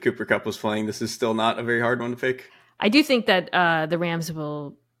even if Cooper Kupp was playing, this is still not a very hard one to pick. I do think that the Rams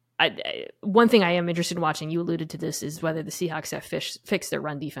will. One thing I am interested in watching, you alluded to this, is whether the Seahawks have fixed their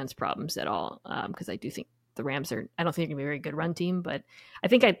run defense problems at all. Because I do think the Rams are, I don't think they're going to be a very good run team, but I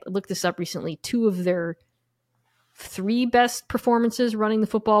think I looked this up recently. 2 of their 3 best performances running the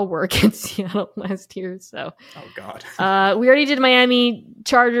football were against Seattle last year. So, oh God, we already did Miami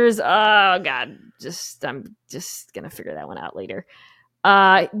Chargers. Oh God, I'm just gonna figure that one out later.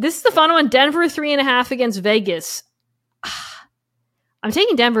 This is the fun one. Denver 3.5 against Vegas. I'm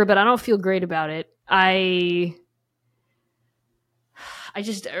taking Denver, but I don't feel great about it. I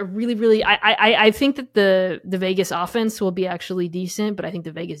just really I think that the Vegas offense will be actually decent, but I think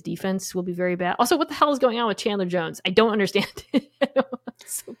the Vegas defense will be very bad. Also, what the hell is going on with Chandler Jones? I don't understand it.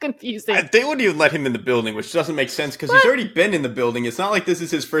 It's so confusing. They wouldn't even let him in the building, which doesn't make sense because he's already been in the building. It's not like this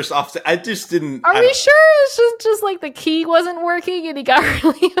is his first off. I just didn't. Are we sure it's just the key wasn't working and he got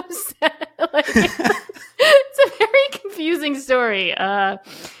really upset? It's a very confusing story.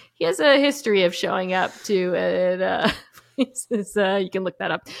 He has a history of showing up to you can look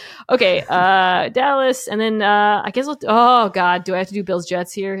that up. Okay, Dallas, and then I guess oh god, do I have to do Bills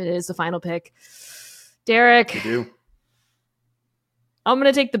Jets here? It is the final pick. Derek, You do. I'm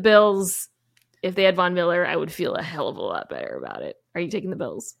gonna take the Bills. If they had Von Miller, I would feel a hell of a lot better about it. Are you taking the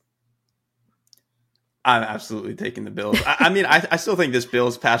Bills? I'm absolutely taking the Bills. I mean, I still think this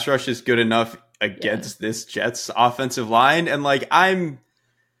Bills pass rush is good enough against this Jets offensive line. And like, I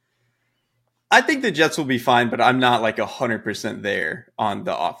think the Jets will be fine, but I'm not like 100% there on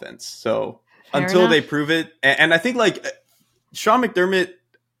the offense. So Fair until enough. they prove it, and I think like Sean McDermott,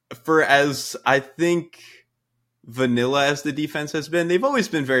 for as I think vanilla as the defense has been, they've always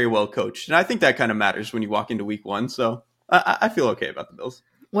been very well coached. And I think that kind of matters when you walk into week one. So I feel okay about the Bills.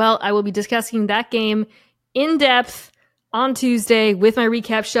 Well, I will be discussing that game in depth on Tuesday with my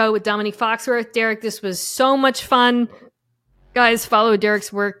recap show with Dominique Foxworth. Derek, this was so much fun. Guys, follow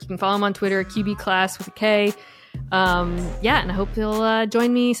Derek's work. You can follow him on Twitter, QBClass with a K. And I hope you'll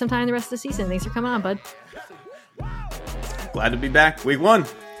join me sometime the rest of the season. Thanks for coming on, bud. Glad to be back. Week one.